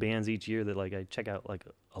some new bands each year that like I check out like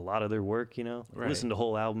a lot of their work, listen to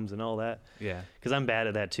whole albums and all that. Yeah. Because I'm bad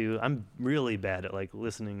at that too. I'm really bad at like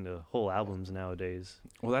listening to whole albums nowadays.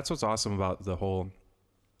 Well, that's what's awesome about the whole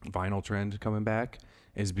vinyl trend coming back,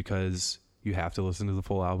 is because you have to listen to the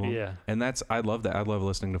full album. Yeah. And I love that. I love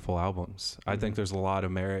listening to full albums. I think there's a lot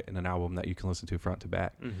of merit in an album that you can listen to front to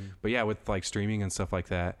back. But yeah, with like streaming and stuff like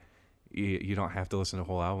that, you don't have to listen to a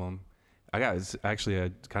whole album. I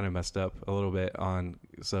kind of messed up a little bit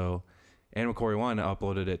so Animal Corey 1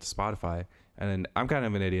 uploaded it to Spotify, and then I'm kind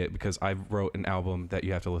of an idiot because I wrote an album that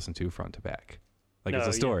you have to listen to front to back. Like, it's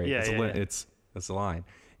a story. It's a line.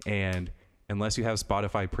 And unless you have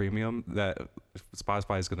Spotify Premium, that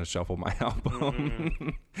Spotify is going to shuffle my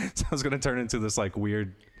album. So it's going to turn into this like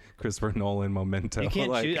weird Christopher Nolan memento. You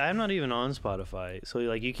can't choose. I'm not even on Spotify, so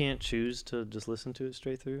like you can't choose to just listen to it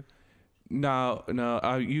straight through. No.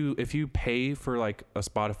 If you pay for like a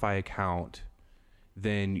Spotify account,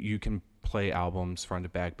 then you can play albums front to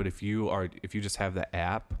back. But if you just have the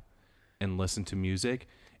app and listen to music,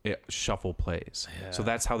 it shuffle plays. So Yeah.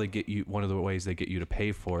 that's how they get you. One of the ways they get you to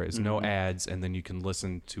pay for it is no Mhm. ads, and then you can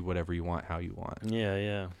listen to whatever you want, how you want.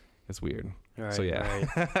 Yeah. It's weird. Right, So yeah,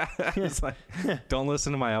 right. it's like, don't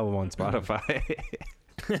listen to my album on Spotify.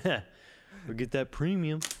 Or get that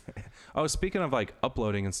premium. Oh, speaking of like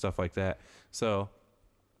uploading and stuff like that, so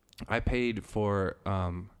I paid for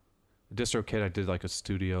DistroKid. I did like a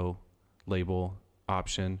studio label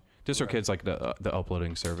option. DistroKid's like the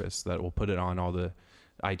uploading service that will put it on all the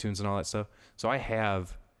iTunes and all that stuff. So I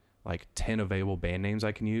have like 10 available band names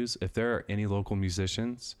I can use. If there are any local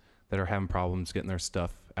musicians that are having problems getting their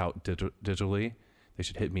stuff out digitally, they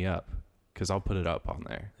should hit me up because I'll put it up on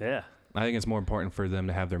there. Yeah. I think it's more important for them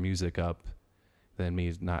to have their music up than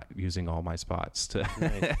me not using all my spots to.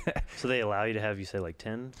 Nice. So they allow you to have, you say, like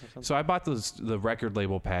 10 or something? So I bought the record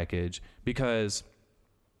label package because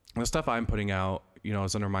the stuff I'm putting out, you know,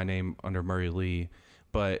 is under my name, under Murray Lee,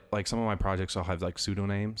 but like some of my projects I'll have like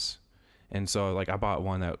pseudonyms. And so like I bought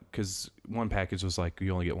one that, because one package was like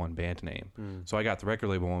you only get one band name. So I got the record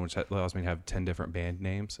label one, which allows me to have 10 different band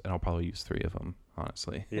names, and I'll probably use 3 of them,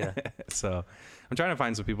 honestly. Yeah. So I'm trying to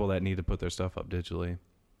find some people that need to put their stuff up digitally.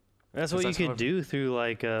 That's what you could do through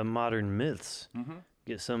like Modern Myths. Mm-hmm.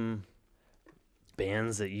 Get some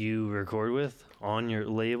bands that you record with on your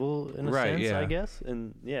label in a Right, sense, yeah. I guess.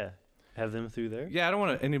 And yeah, have them through there. Yeah, I don't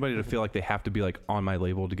want anybody to feel like they have to be like on my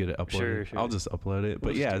label to get it uploaded. Sure. I'll just upload it. We'll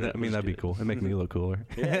But just yeah, do it. I mean, We'll that'd be just do cool. It'd make me look cooler.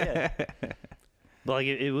 Yeah. But like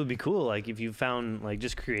it would be cool, like if you found like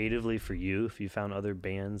just creatively for you, if you found other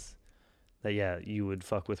bands that you would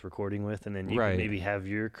fuck with recording with, and then you Right. could maybe have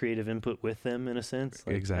your creative input with them in a sense,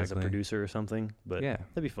 like as a Exactly. producer or something. But Yeah,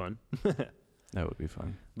 that'd be fun. that would be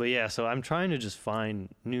fun. But yeah, so I'm trying to just find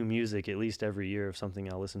new music at least every year of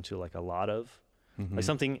something I'll listen to like a lot of. Mhm. Like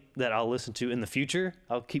something that I'll listen to in the future,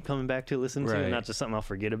 I'll keep coming back to listen to, Right. and not just something I'll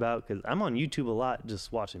forget about, because I'm on YouTube a lot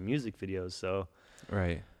just watching music videos, so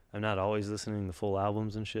Right. I'm not always listening to full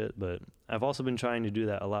albums and shit. But I've also been trying to do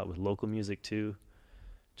that a lot with local music too,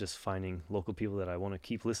 just finding local people that I want to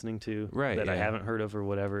keep listening to, Right, that I yeah. haven't heard of or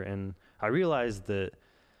whatever. And I realized that,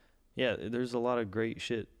 yeah, there's a lot of great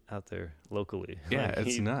shit out there locally. Yeah, Like,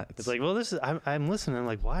 it's nuts. It's like, well, this is, I'm listening. I'm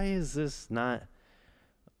like, why is this not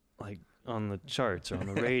like on the charts or on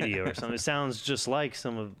the radio or something? It sounds just like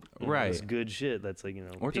some of this Right. good shit that's like,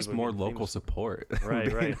 Or just people more getting local famous. support. Right, Would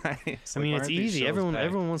be right. nice. I mean, Like, it's why aren't these easy. shows Everyone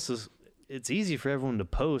back? wants to. It's easy for everyone to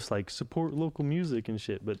post like support local music and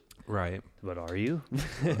shit, but Right. are you?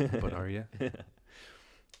 But are you?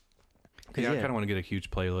 'Cause Yeah, I kind of want to get a huge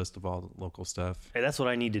playlist of all the local stuff. Hey, that's what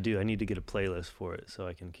I need to do. I need to get a playlist for it so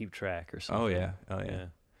I can keep track or something. Oh yeah.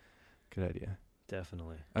 Good idea.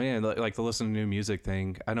 Definitely. Oh yeah, like the listen to new music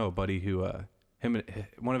thing. I know a buddy who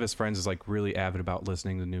one of his friends is like really avid about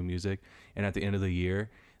listening to new music, and at the end of the year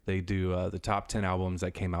they do the top 10 albums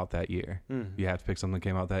that came out that year. You have to pick something that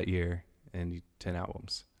came out that year, and 10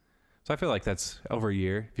 albums. So I feel like that's over a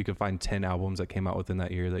year. If you could find 10 albums that came out within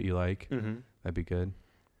that year that you like, that'd be good.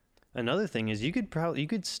 Another thing is you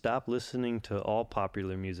could stop listening to all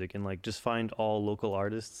popular music and like just find all local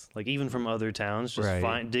artists, like even from other towns, just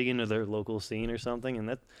Right. dig into their local scene or something, and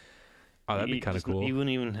that. Oh, that'd be you kind of just- cool. You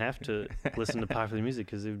wouldn't even have to listen to popular music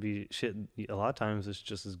because it would be shit. A lot of times it's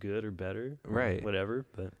just as good or better, or Right. whatever.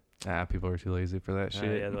 But People are too lazy for that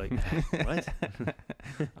shit. yeah, they're like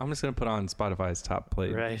what? I'm just gonna put on Spotify's top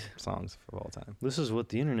played Right. songs of all time. This is what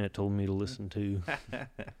the internet told me to listen to.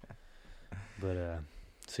 But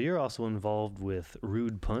so you're also involved with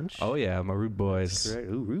Rude Punch. Oh yeah, my Rude Boys. Correct.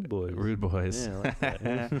 Ooh, Rude Boys. Rude Boys. Yeah, I like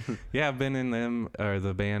that. Yeah, I've been in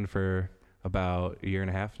the band for about a year and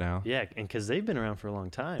a half now. Yeah, and because they've been around for a long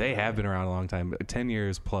time. They right? have been around a long time, 10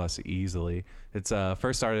 years plus easily. It's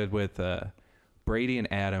first started with Brady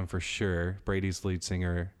and Adam for sure. Brady's lead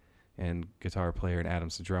singer and guitar player, and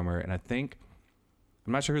Adam's the drummer. And I think,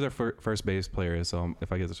 I'm not sure who their first bass player is, so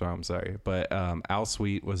if I get this wrong, I'm sorry. But Al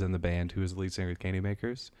Sweet was in the band, who was the lead singer of Candy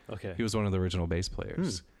Makers. Okay. He was one of the original bass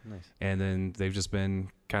players. Nice. And then they've just been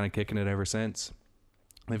kind of kicking it ever since.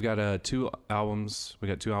 They've got 2 albums. We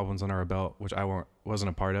got 2 albums on our belt, which I wasn't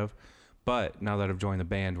a part of. But now that I've joined the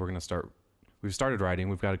band, we've started writing.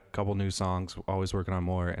 We've got a couple new songs, always working on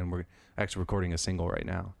more, and we're actually recording a single right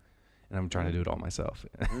now. And I'm trying to do it all myself.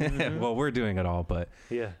 Well, we're doing it all, but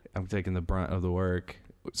Yeah. I'm taking the brunt of the work.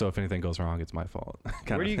 So if anything goes wrong, it's my fault.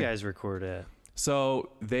 Where do you guys record at?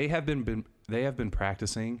 So they have been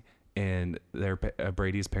practicing in their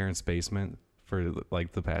Brady's parents' basement for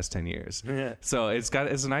like the past 10 years. Yeah. So it's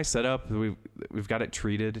a nice setup. We've got it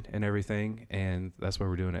treated and everything, and that's where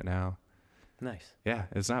we're doing it now. Nice. Yeah,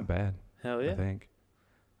 it's not bad. Hell yeah. I think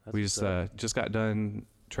That's we what's up. just got done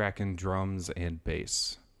tracking drums and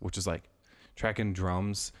bass, which is like tracking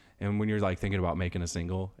drums, and when you're like thinking about making a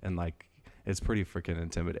single, and like it's pretty freaking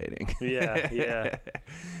intimidating. Yeah.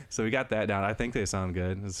 So we got that down. I think they sound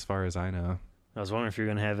good as far as I know. I was wondering if you're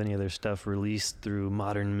gonna have any other stuff released through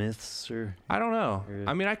Modern Myths or. I don't know.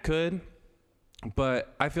 I mean, I could,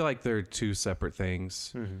 but I feel like they're two separate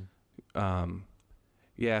things. Mm-hmm.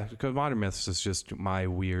 Yeah, because Modern Myths is just my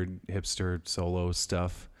weird hipster solo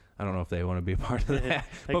stuff. I don't know if they want to be a part of that.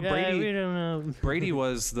 But Brady, we don't know. Brady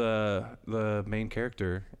was the main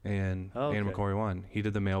character in Anna McCory 1. He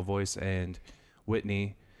did the male voice, and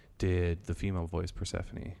Whitney did the female voice,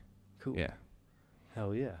 Persephone. Cool. Yeah.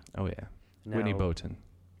 Hell yeah. Oh yeah. Now, Whitney Bowton.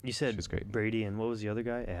 You said She's great. Brady and what was the other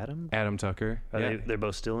guy? Adam Tucker. Are they're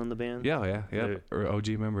both still in the band? Yeah. Or OG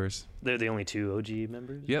members. They're the only two OG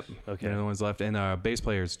members? Yep. Okay. They're the ones left. And bass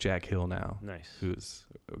player is Jack Hill now. Nice. Who's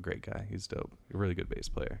a great guy. He's dope. A really good bass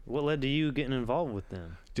player. What led to you getting involved with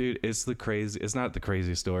them? Dude, it's not the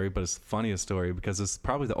craziest story, but it's the funniest story because it's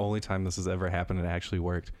probably the only time this has ever happened and it actually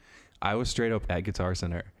worked. I was straight up at Guitar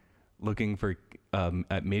Center looking for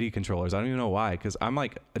at MIDI controllers. I don't even know why, because I'm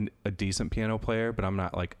like a decent piano player, but I'm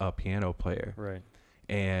not like a piano player. Right.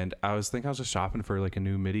 And I was just shopping for like a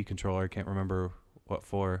new MIDI controller. I can't remember what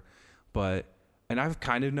for, and I've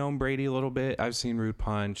kind of known Brady a little bit. I've seen Rude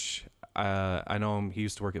Punch. I know him. He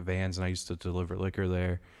used to work at Vans, and I used to deliver liquor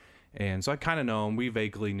there. And so I kind of know him. We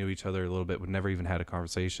vaguely knew each other a little bit, but never even had a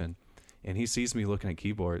conversation. And he sees me looking at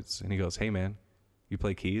keyboards, and he goes, "Hey, man, you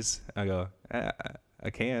play keys?" I go, I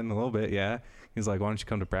can a little bit, yeah. He's like, "Why don't you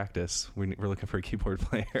come to practice? We're looking for a keyboard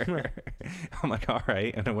player." I'm like, "All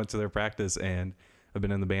right." And I went to their practice, and I've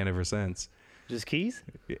been in the band ever since. Just keys?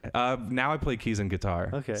 Now I play keys and guitar.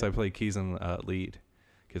 Okay. So I play keys and lead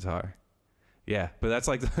guitar. Yeah, but that's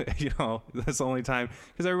like, that's the only time.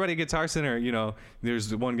 Because everybody at Guitar Center,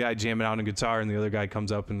 there's one guy jamming out on guitar, and the other guy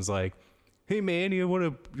comes up and is like, "Hey man, you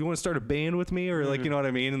want to start a band with me?" Or like, you know what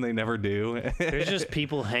I mean? And they never do. There's just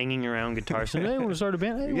people hanging around Guitar Center. "Hey, want to start a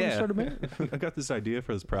band? Hey, want to start a band?" I got this idea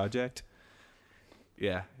for this project.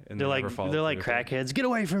 Yeah, and they're like crackheads. "Get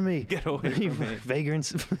away from me! Get away from me,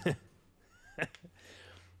 vagrants!"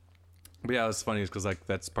 But yeah, it's funny because like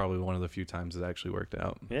that's probably one of the few times it actually worked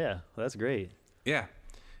out. Yeah, that's great. Yeah,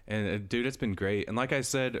 and dude, it's been great. And like I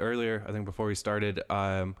said earlier, I think before we started,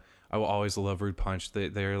 I will always love Rude Punch.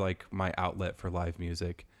 They're like my outlet for live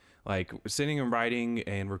music. Like sitting and writing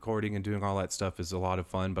and recording and doing all that stuff is a lot of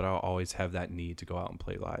fun, but I'll always have that need to go out and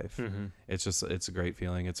play live. Mm-hmm. It's a great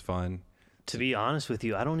feeling. It's fun. To be honest with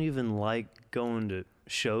you, I don't even like going to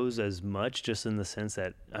shows as much, just in the sense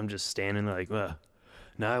that I'm just standing there like,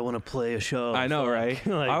 now I want to play a show. I know, right?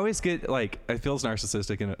 Like, I always get like, it feels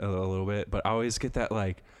narcissistic in a little bit, but I always get that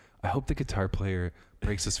like, I hope the guitar player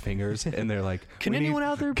breaks his fingers, and they're like, Can anybody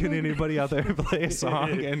out there play a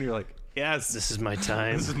song? And you're like, yes, this is my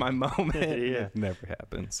time. This is my moment. Yeah. It never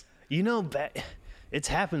happens. It's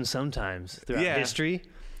happened sometimes throughout history.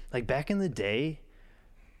 Like back in the day,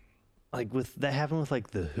 like that happened with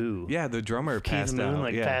like the Who. Yeah, the drummer passed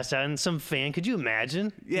out. Passed out, and some fan. Could you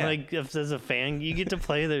imagine? Yeah. Like if there's a fan, you get to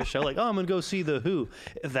play their show. Like, I'm gonna go see the Who.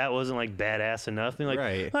 If that wasn't like badass enough, then like,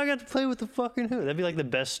 right. I got to play with the fucking Who. That'd be like the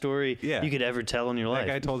best story you could ever tell in your life.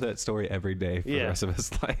 That guy told that story every day for the rest of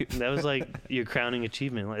his life. That was like your crowning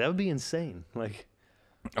achievement. Like that would be insane. Like,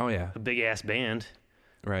 oh yeah, a big ass band.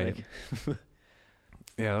 Right.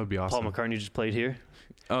 Yeah, that would be awesome. Paul McCartney just played here.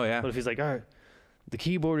 Oh yeah. What if he's like, all right, the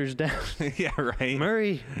keyboarder's down. Yeah, right.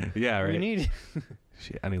 Murray. Yeah, right. You need.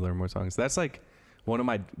 Shit, I need to learn more songs. That's like one of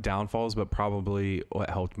my downfalls, but probably what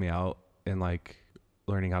helped me out in like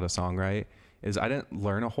learning how to songwrite is I didn't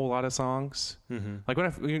learn a whole lot of songs. Mm-hmm. Like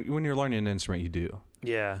when you're learning an instrument, you do.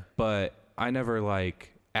 Yeah. But I never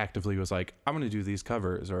like actively was like, I'm going to do these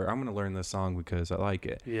covers or I'm going to learn this song because I like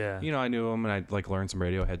it. Yeah. I knew them and I like learned some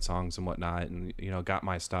Radiohead songs and whatnot and, got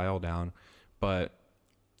my style down. But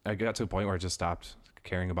I got to a point where I just stopped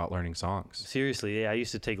caring about learning songs. Seriously, yeah. I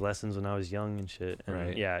used to take lessons when I was young and shit. And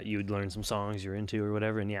right. Yeah, you would learn some songs you're into or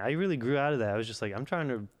whatever. And yeah, I really grew out of that. I was just like, I'm trying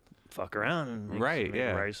to fuck around and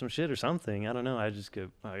write some shit or something. I don't know. I just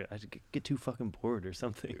get too fucking bored or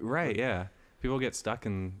something. Right, yeah. People get stuck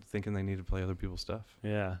in thinking they need to play other people's stuff.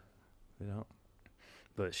 Yeah. They don't.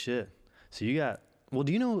 But shit. So you got... Well,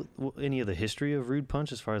 do you know any of the history of Rude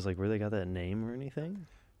Punch as far as like where they got that name or anything?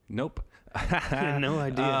 Nope. No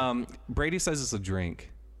idea. Brady says it's a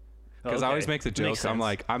drink. Because I always make the joke. I'm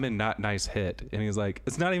like, I'm in Not Nice Hit. And he's like,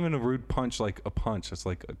 it's not even a rude punch like a punch. It's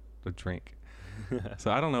like a drink.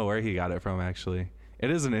 So I don't know where he got it from, actually. It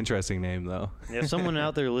is an interesting name, though. If someone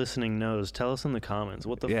out there listening knows, tell us in the comments.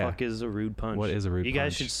 What the fuck is a Rude Punch? What is a Rude Punch? You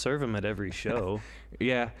guys should serve them at every show.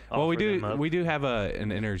 Yeah. Well, we do have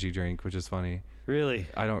an energy drink, which is funny. Really?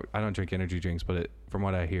 I don't drink energy drinks, but from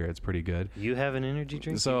what I hear, it's pretty good. You have an energy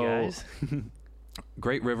drink, So- you guys?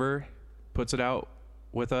 Great River puts it out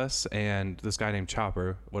with us, and this guy named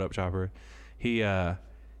Chopper, what up Chopper, he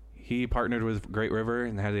partnered with Great River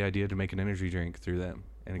and had the idea to make an energy drink through them,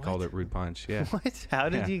 and he called it Rude Punch. Yeah. What? How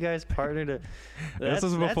did you guys partner to? This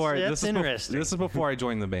is before. That's interesting. This is before I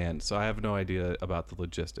joined the band, so I have no idea about the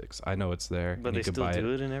logistics. I know it's there. But and they you can still buy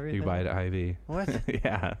do it and You everything. can buy it at Hy-Vee. What?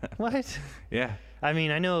 Yeah. What? Yeah. I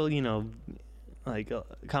mean, I know, like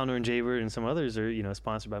Condor and Jaybird and some others are,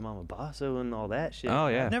 sponsored by Mama Basso and all that shit. Oh,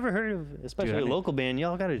 yeah. I've never heard of, especially Dude, a local band.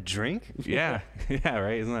 Y'all got a drink? Yeah. Yeah.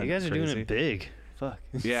 Right. Isn't that You guys are doing crazy? it big. Fuck.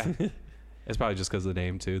 Yeah. It's probably just because of the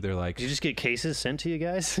name too. They're like, Did you just get cases sent to you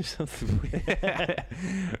guys or something?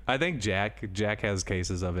 I think Jack has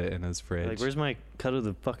cases of it in his fridge. Like, where's my cut of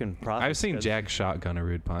the fucking profit? I've seen Jack shotgun a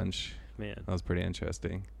Rude Punch. Man, That was pretty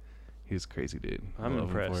interesting. He's a crazy dude. I I'm love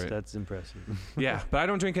him for impressed. it. That's impressive. Yeah, but I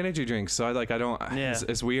don't drink energy drinks, so I don't. Yeah.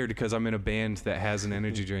 It's weird because I'm in a band that has an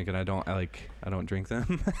energy drink, and I don't drink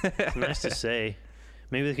them. It's nice to say.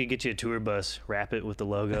 Maybe they could get you a tour bus, wrap it with the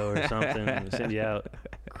logo or something, and send you out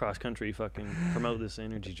cross country, fucking promote this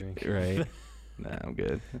energy drink. Right? Nah, I'm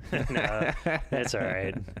good. Nah, that's all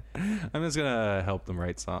right. I'm just gonna help them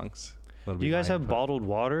write songs. That'll Do be you guys my have input. bottled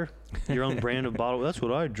water? Your own brand of bottled? That's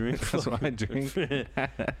what I drink. That's what I drink.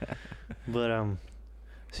 But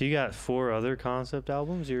so you got 4 other concept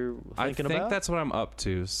albums you're I thinking think about? that's what I'm up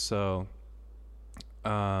to. So,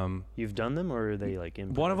 You've done them, or are they like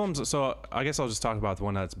in? one of production? them. So I guess I'll just talk about the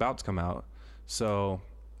one that's about to come out. So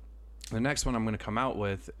the next one I'm going to come out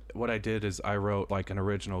with, what I did is I wrote like an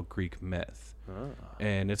original Greek myth, Oh.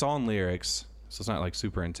 and it's all in lyrics, so it's not like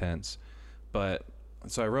super intense. But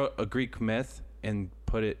so I wrote a Greek myth and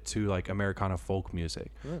put it to like Americana folk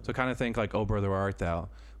music. So kind of think like "Oh Brother, Where Art Thou,"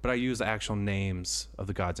 but I use the actual names of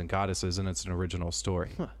the gods and goddesses, and it's an original story.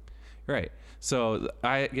 Right. So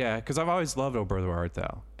because I've always loved "Oh Brother, Where Art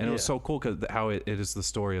Thou," and it was Yeah. so cool because how it is the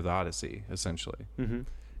story of the Odyssey essentially. Mm-hmm.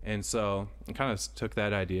 And so I kind of took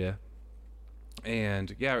that idea,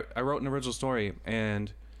 and I wrote an original story,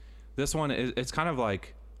 and this one it's kind of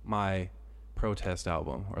like my protest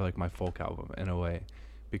album or like my folk album in a way,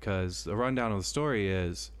 because the rundown of the story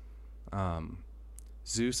is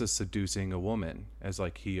Zeus is seducing a woman as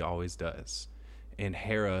like he always does, and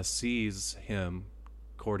Hera sees him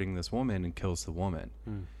courting this woman and kills the woman.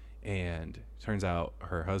 And turns out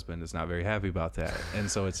her husband is not very happy about that, and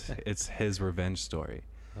so it's his revenge story.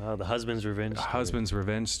 Oh, the husband's revenge. Story. Husband's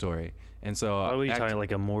revenge story. And so What are you talking,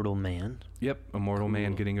 like a mortal man? Yep, a mortal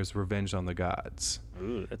man Cool. getting his revenge on the gods.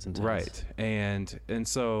 Ooh, that's intense. Right. And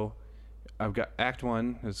so I've got Act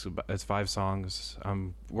 1. It's 5 songs.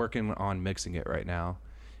 I'm working on mixing it right now,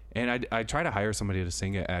 and I tried to hire somebody to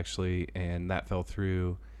sing it actually, and that fell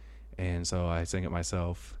through, and so I sing it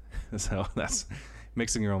myself. So that's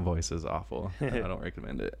mixing your own voice is awful. I don't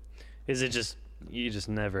recommend it. Is it just you just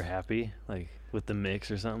never happy like with the mix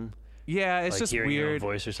or something? Yeah, it's like just hearing your own weird.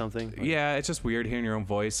 voice or something. Like, Yeah, it's just weird hearing your own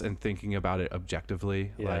voice and thinking about it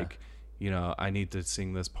objectively. Yeah. Like, I need to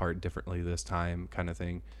sing this part differently this time, kind of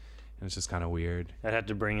thing. And it's just kind of weird. I'd have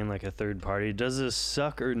to bring in like a third party. Does this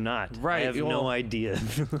suck or not? Right, I have no well- idea.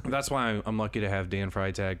 That's why I'm lucky to have Dan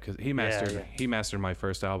Freitag, because he mastered yeah. he mastered my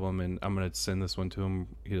first album, and I'm gonna send this one to him.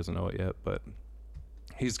 He doesn't know it yet, but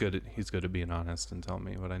he's good at being honest and telling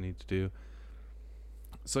me what I need to do.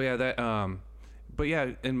 So yeah, but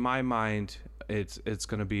yeah, in my mind, it's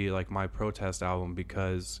gonna be like my protest album,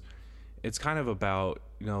 because it's kind of about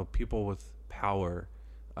people with power,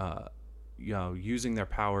 using their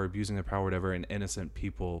power, abusing their power, whatever, and innocent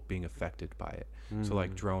people being affected by it. So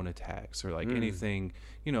like drone attacks or like anything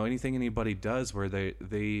anybody does where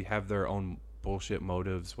they have their own bullshit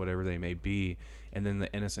motives, whatever they may be, and then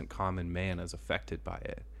the innocent common man is affected by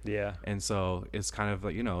it. Yeah. And so it's kind of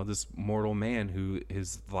like, this mortal man who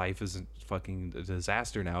his life is fucking a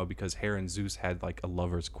disaster now because Hera and Zeus had like a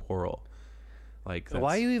lover's quarrel. Like,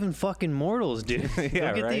 Why are you even fucking mortals, dude? Yeah, Look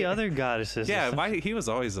at right? the other goddesses. Yeah, he was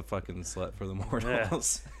always a fucking slut for the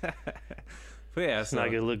mortals. But yeah, It's not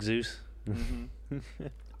good look, Zeus.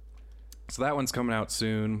 So that one's coming out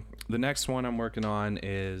soon. The next one I'm working on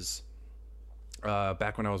is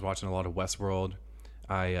back when I was watching a lot of Westworld,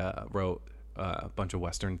 I wrote a bunch of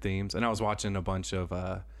Western themes, and I was watching a bunch of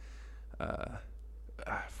the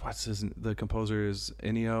composer is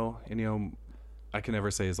Ennio. I can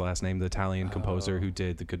never say his last name. The Italian composer who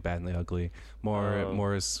did The Good, Bad, and the Ugly.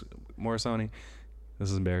 Morricone.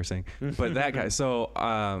 This is embarrassing, but that guy. So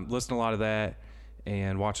listening to a lot of that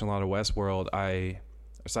and watching a lot of Westworld, I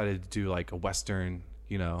decided to do like a Western,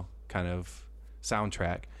 kind of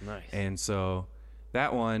soundtrack. Nice. And so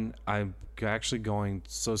That one, I'm actually going.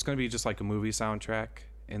 So it's going to be just like a movie soundtrack,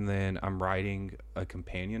 and then I'm writing a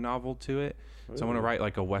companion novel to it. So I want to Ooh. write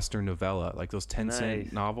like a Western novella, like those 10-cent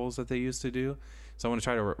Nice. novels that they used to do. So I want to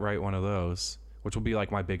try to write one of those, which will be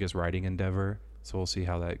like my biggest writing endeavor. So we'll see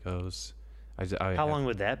how that goes. How long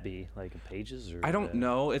would that be? Like pages or? I don't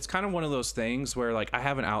know. It's kind of one of those things where like I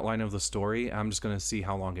have an outline of the story. I'm just gonna see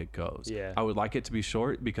how long it goes. Yeah. I would like it to be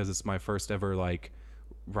short because it's my first ever like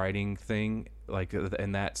writing thing like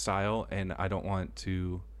in that style, and I don't want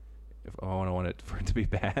to. If I want it for it to be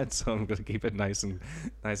bad, so I'm gonna keep it nice and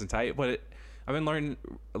tight. But I've been learning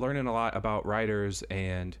a lot about writers,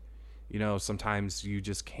 and sometimes you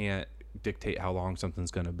just can't dictate how long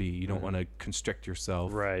something's going to be. You don't want to constrict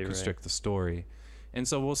yourself, constrict the story. And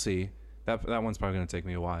so we'll see. That one's probably going to take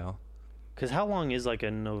me a while. Because how long is like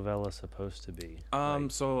a novella supposed to be?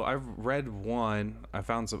 So I've read one. I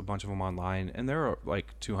found a bunch of them online, and they're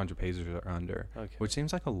like 200 pages or under, which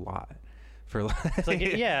seems like a lot for like,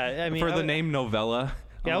 yeah. I mean, for the name novella.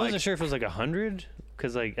 Yeah, I wasn't sure if it was like 100.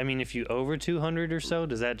 Because, like, I mean, if you over 200 or so,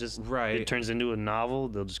 does that just it turns into a novel?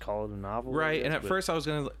 They'll just call it a novel, right? And at first, I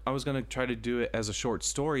was gonna try to do it as a short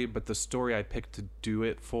story, but the story I picked to do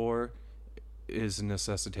it for is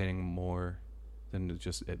necessitating more than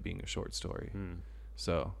just it being a short story.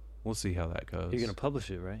 So we'll see how that goes. You're gonna publish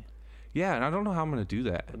it, right? Yeah, and I don't know how I'm gonna do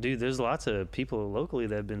that, dude. There's lots of people locally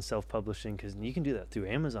that have been self-publishing because you can do that through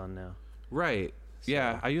Amazon now. Right. So.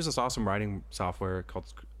 Yeah, I use this awesome writing software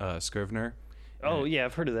called Scrivener. Oh, yeah,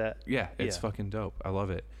 I've heard of that. Yeah, it's fucking dope. I love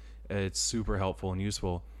it. It's super helpful and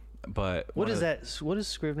useful. But what is that? What does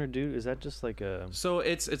Scrivener do? Is that just like a... So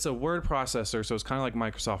it's a word processor, so it's kind of like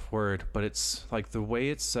Microsoft Word, but it's like the way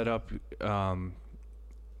it's set up,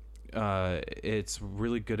 it's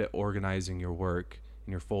really good at organizing your work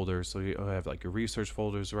in your folders. So you have like your research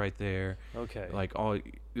folders right there. Okay. Like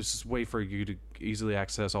it's just a way for you to easily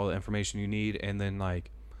access all the information you need, and then like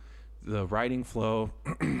the writing flow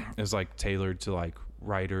is like tailored to like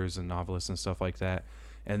writers and novelists and stuff like that.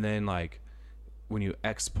 And then like when you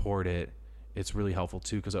export it, it's really helpful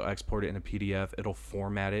too, because it'll export it in a PDF. It'll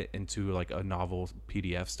format it into like a novel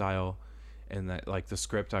PDF style, and that like the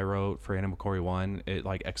script I wrote for Anna McCory 1, it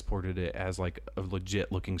like exported it as like a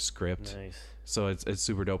legit looking script. Nice. So it's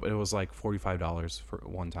super dope. It was like $45 for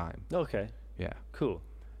one time. Okay. Yeah. Cool.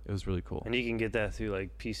 It was really cool. And you can get that through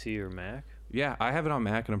like PC or Mac? Yeah, I have it on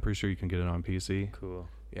Mac, and I'm pretty sure you can get it on PC. Cool.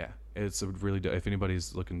 Yeah, it's a really if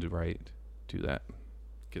anybody's looking to write, do that.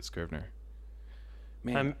 Get Scrivener.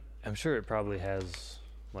 Man, I'm sure it probably has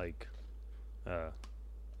like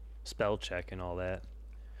spell check and all that.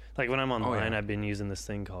 Like when I'm online, I've been using this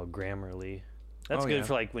thing called Grammarly. That's good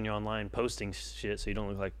for like when you're online posting shit, so you don't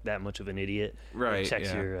look like that much of an idiot. Right. It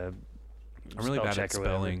checks your I'm really bad at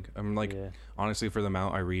spelling. I'm like, honestly, for the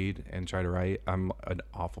amount I read and try to write, I'm an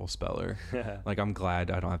awful speller. Like, I'm glad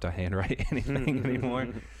I don't have to handwrite anything anymore.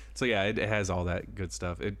 So yeah, it has all that good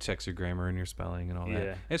stuff. It checks your grammar and your spelling and all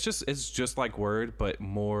that. It's just like Word, but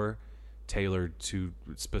more tailored to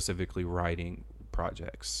specifically writing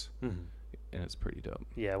projects. And it's pretty dope.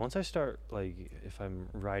 Yeah, once I start, like, if I'm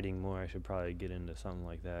writing more, I should probably get into something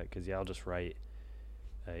like that, because I'll just write.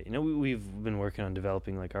 We've been working on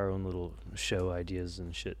developing like our own little show ideas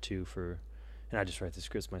and shit too and I just write the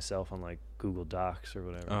scripts myself on like Google Docs or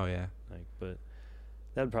whatever. Oh yeah. But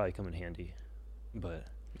that'd probably come in handy. But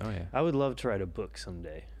oh yeah, I would love to write a book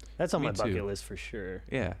someday. That's on my bucket list for sure.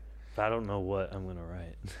 Yeah. But I don't know what I'm gonna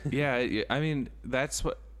write. Yeah, I mean that's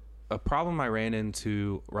what a problem I ran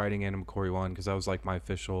into writing Anna McCory 1, because that was like my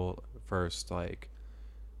official first like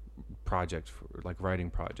project,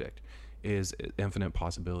 writing project. Is infinite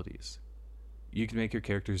possibilities. You can make your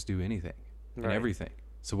characters do anything and everything.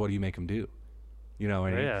 So what do you make them do? You know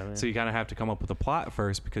what I mean? Yeah, so you kind of have to come up with a plot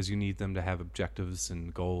first, because you need them to have objectives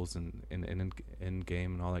and goals and end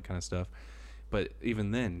game and all that kind of stuff. But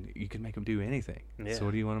even then, you can make them do anything. Yeah. So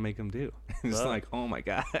what do you want to make them do? It's like, oh my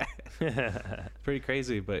god, pretty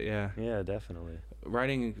crazy. But yeah. Yeah, definitely.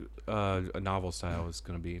 Writing a novel style is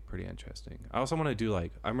going to be pretty interesting. I also want to do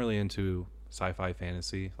I'm really into sci-fi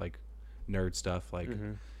fantasy, like nerd stuff, like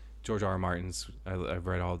George R.R. Martin's. I've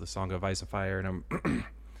read all the Song of Ice and Fire, and I'm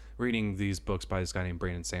reading these books by this guy named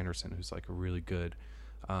Brandon Sanderson, who's like a really good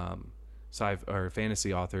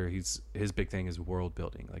fantasy author. His big thing is world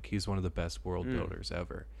building. Like, he's one of the best world builders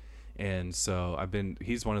ever. And so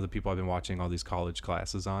he's one of the people I've been watching all these college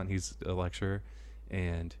classes on. He's a lecturer,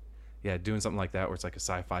 and yeah, doing something like that where it's like a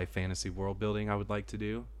sci-fi fantasy world building, I would like to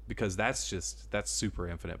do, because that's super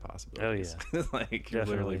infinite possibilities. Oh yeah. Like, definitely. You're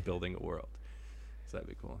literally building a world. So that'd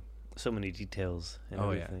be cool. So many details and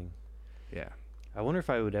everything. Yeah. I wonder if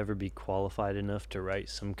I would ever be qualified enough to write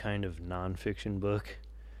some kind of nonfiction book.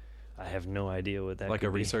 I have no idea what that Like could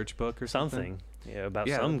a be. research book or something? Yeah, about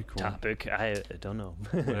Yeah, that'd some be cool. topic. I don't know.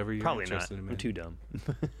 Whatever you're Probably not. interested in, I'm man. too dumb.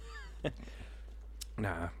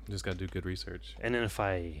 Nah, just gotta do good research. And then if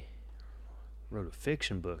I wrote a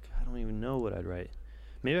fiction book, I don't even know what I'd write.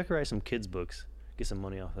 Maybe I could write some kids' books. Get some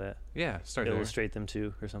money off that. Yeah, start there. Illustrate them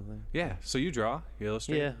too, or something. Yeah, so you draw, you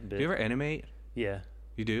illustrate. Yeah, a Do bit. you ever animate? Yeah,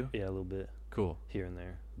 You do? yeah, a little bit Cool. here and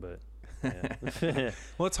there, but yeah.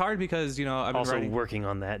 Well, it's hard because I've been Also writing. working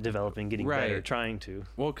on that, developing, getting better, Right. trying to.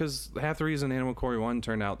 Well, because half the reason Animal Quarry 1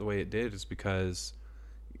 turned out the way it did is because,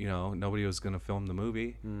 nobody was going to film the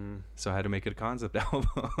movie. So I had to make it a concept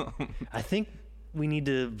album. I think we need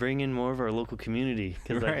to bring in more of our local community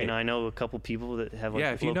because, Right. I know a couple people that have like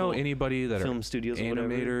yeah, if you know local anybody that film are studios or whatever.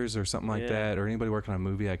 animators or something like Yeah. that, or anybody working on a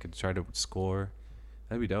movie I could try to score,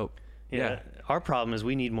 that'd be dope. Yeah. Our problem is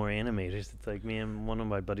we need more animators. It's like me and one of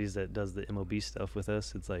my buddies that does the MOB stuff with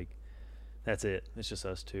us. It's like, that's it. It's just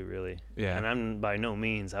us two, really. Yeah. And I'm by no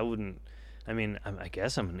means, I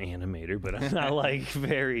guess I'm an animator, but I'm not like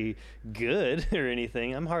very good or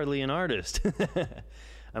anything. I'm hardly an artist. I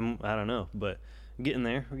don't know, but I'm getting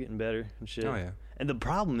there. We're getting better and shit. Oh, yeah. And the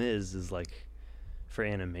problem is like, for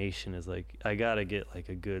animation is like, I gotta get like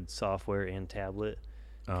a good software and tablet.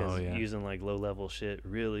 Oh, Because yeah. using like low level shit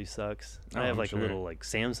really sucks. Oh, I have I'm like sure. a little like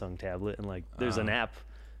Samsung tablet, and like there's an app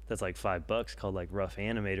that's like $5 called like Rough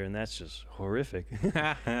Animator, and that's just horrific.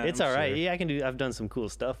 It's all right. Sure. Yeah, I've done some cool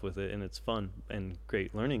stuff with it, and it's fun and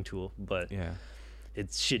great learning tool. But Yeah.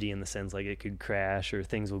 it's shitty in the sense like it could crash or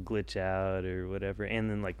things will glitch out or whatever. And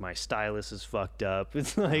then like my stylus is fucked up.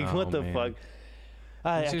 It's like Oh, what the man. fuck.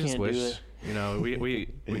 I just can't wish, do it.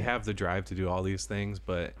 we have the drive to do all these things,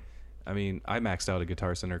 but I maxed out a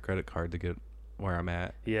Guitar Center credit card to get where I'm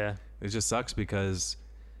at. Yeah. It just sucks because,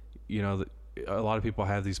 a lot of people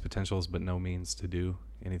have these potentials, but no means to do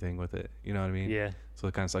anything with it. You know what I mean? Yeah. So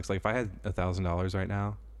it kind of sucks. Like if I had $1,000 right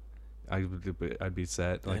now, I'd be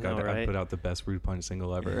set. Like know, I'd right? put out the best Rude Punch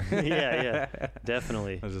single ever. Yeah,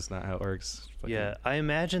 definitely. That's just not how it works. Yeah, I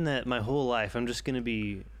imagine that my whole life I'm just gonna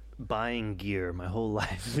be buying gear my whole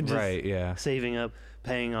life. Just Right. Yeah. saving up,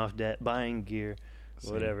 paying off debt, buying gear,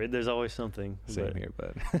 Same. whatever. There's always something. Same but here,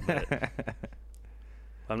 bud.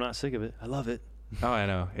 I'm not sick of it. I love it. Oh, I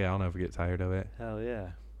know. Yeah, I'll never get tired of it. Hell yeah,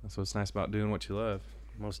 That's what's nice about doing what you love.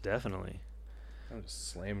 most definitely. I'm just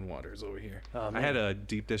slamming waters over here. Oh, I man. had a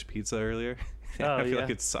deep dish pizza earlier. Oh, I feel yeah? like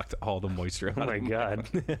it sucked all the moisture out Oh of my god.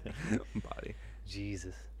 body.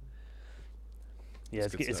 Jesus. Yeah,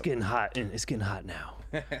 It's good it's stuff. getting hot, and it's getting hot now.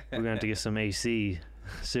 We're gonna have to get some AC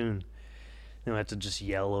soon. Then we have to just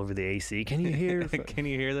yell over the AC. Can you hear? Can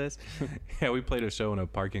you hear this? Yeah, we played a show in a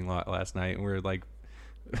parking lot last night, and we were like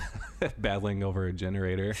battling over a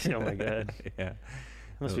generator. Oh my god. Yeah.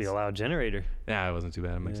 Must It be was- a loud generator. Yeah, it wasn't too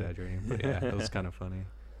bad. I'm Yeah. exaggerating, but yeah, it was kind of funny.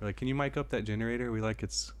 We're like, can you mic up that generator? We like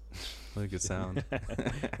its sound.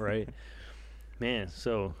 Right. Man,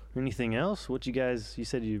 so anything else? What you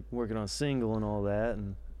said you're working on a single and all that,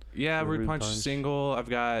 and Yeah, The Rude Rude Punch Punch. single. I've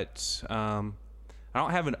got. I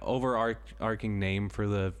don't have an overarching name for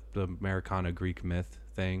the Americana Greek myth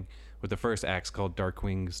thing. With the first act's called Dark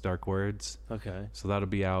Wings, Dark Words. okay. So that'll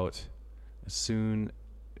be out soon.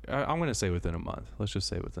 I'm gonna say within a month. Let's just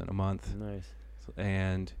say within a month. Nice.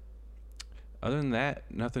 And other than that,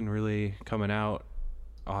 nothing really coming out.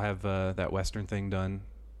 I'll have that Western thing done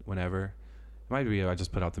whenever. It might be I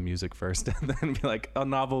just put out the music first and then be like, a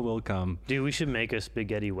novel will come. Dude, we should make a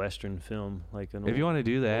spaghetti western film, like an If you want to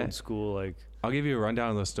do old that, school, like I'll give you a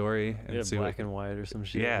rundown of the story and yeah, see black what. and white or some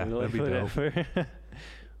shit. Yeah, Like, that'd be dope. whatever.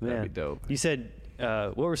 That'd Man, be dope. you said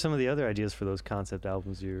what were some of the other ideas for those concept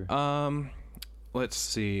albums you're? Let's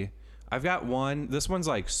see. I've got one. This one's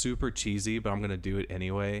like super cheesy, but I'm gonna do it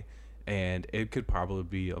anyway, and it could probably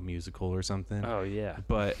be a musical or something. Oh yeah.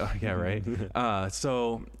 But yeah, right.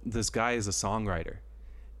 So this guy is a songwriter,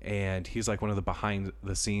 and he's like one of the behind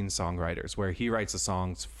the scenes songwriters, where he writes the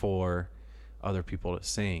songs for other people to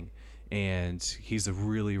sing, and he's a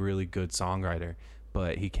really, really good songwriter,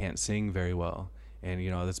 but he can't sing very well, and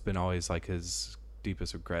that's been always like his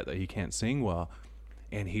deepest regret, that he can't sing well,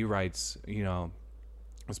 and he writes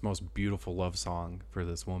this most beautiful love song for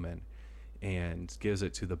this woman, and gives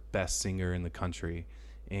it to the best singer in the country,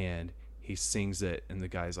 and he sings it, and the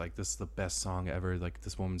guy's like, this is the best song ever, like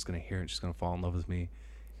this woman's gonna hear it and she's gonna fall in love with me.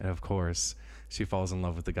 And of course she falls in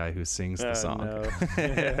love with the guy who sings the song. No.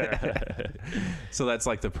 So that's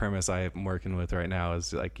like the premise I'm working with right now,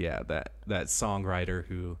 is like, yeah, that songwriter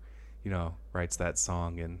who writes that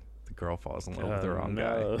song, and the girl falls in love with the wrong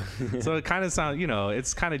guy. So it kind of sounds,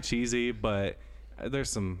 it's kind of cheesy, but there's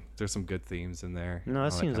some good themes in there. No,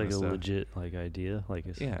 that seems like a stuff. legit like idea. Like,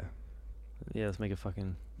 Yeah. Yeah, let's make a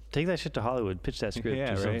fucking take that shit to Hollywood. Pitch that script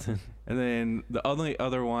Yeah, or right. something. And then the only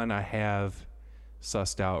other one I have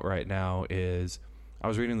sussed out right now is I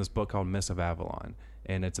was reading this book called Miss of Avalon,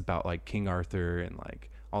 and it's about like King Arthur and like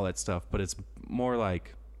all that stuff, but it's more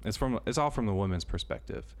like it's all from the women's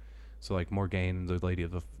perspective. So like Morgaine, the Lady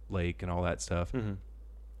of the Lake, and all that stuff. Mm-hmm.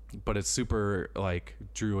 But it's super like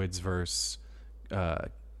Druids versus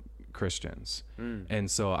Christians. And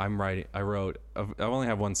so I only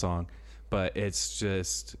have one song, but it's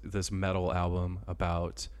just this metal album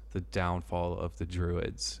about the downfall of the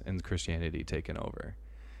Druids and Christianity taking over.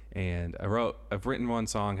 And I've written one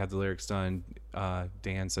song, had the lyrics done.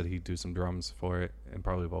 Dan said he'd do some drums for it and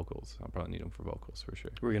probably vocals. I'll probably need him for vocals for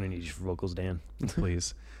sure. We're gonna need you for vocals, Dan.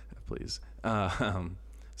 Please.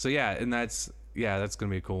 So yeah, and that's gonna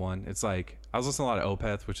be a cool one. It's like I was listening to a lot of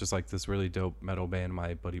Opeth, which is like this really dope metal band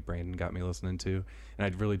my buddy Brandon got me listening to, and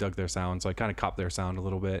I really dug their sound, so I kind of copped their sound a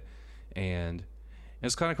little bit, and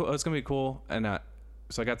it's kind of cool. It's gonna be cool, and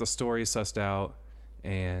so I got the story sussed out,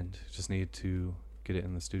 and just need to get it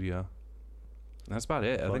in the studio. And that's about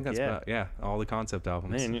it. I think that's about all the concept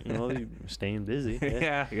albums. Man, you're staying busy.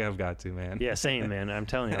 Yeah, I've got to, man. Yeah, same, man. I'm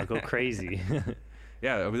telling you, I'll go crazy.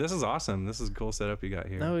 Yeah, I mean, this is awesome. This is a cool setup you got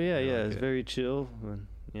here. Oh yeah, I like it's it. very chill. And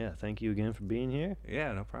yeah, thank you again for being here.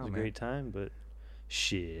 Yeah, no It problem, was a man. great time, but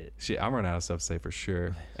shit. I'm running out of stuff to say for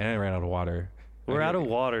sure, and I ran out of water. We're out of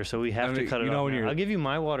water, so we have to cut it you know off. when now. you're- I'll give you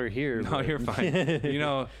my water here. No, but- you're fine. You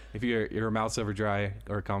know, if your mouth's ever dry,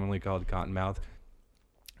 or commonly called cotton mouth,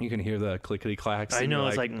 you can hear the clickety clacks. I and know you're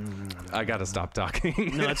it's like. I gotta stop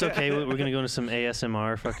talking. No, it's okay. We're gonna go into some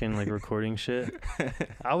ASMR fucking like recording shit.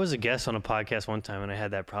 I was a guest on a podcast one time and I had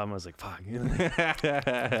that problem. I was like, fuck.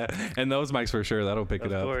 And those mics for sure, that'll pick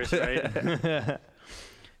it up. Of course, right?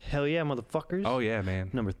 Hell yeah, motherfuckers. Oh yeah, man.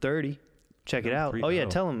 Number 30. Check it out. 30. Oh yeah,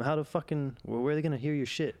 tell them how to fucking. Where are they gonna hear your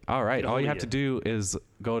shit? All right. Get a All hold you of have to do is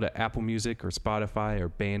go to Apple Music or Spotify or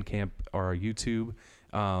Bandcamp or YouTube.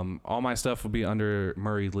 All my stuff will be under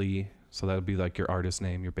Murray Lee. So that would be like your artist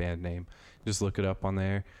name, your band name. Just look it up on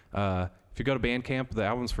there. If you go to Bandcamp, the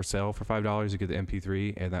album's for sale for $5. You get the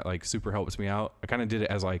MP3, and that like super helps me out. I kind of did it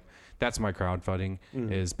as like, that's my crowdfunding,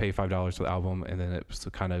 is pay $5 for the album, and then it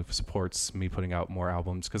kind of supports me putting out more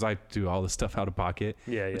albums because I do all this stuff out of pocket,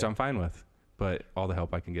 which I'm fine with. But all the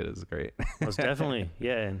help I can get is great. Most definitely.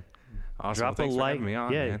 Yeah. And Awesome. drop Well, a thanks for like. having me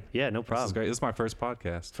on, yeah. man. Yeah. No This is problem. great. This is my first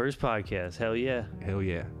podcast. First podcast. Hell yeah. Hell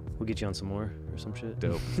yeah. We'll get you on some more or some shit.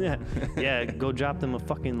 Dope. Yeah. Yeah. Go drop them a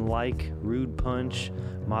fucking like. Rude Punch.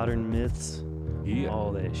 Modern Myths. Yeah.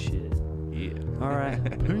 All that shit. Yeah. All right.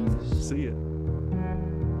 Peace. See ya.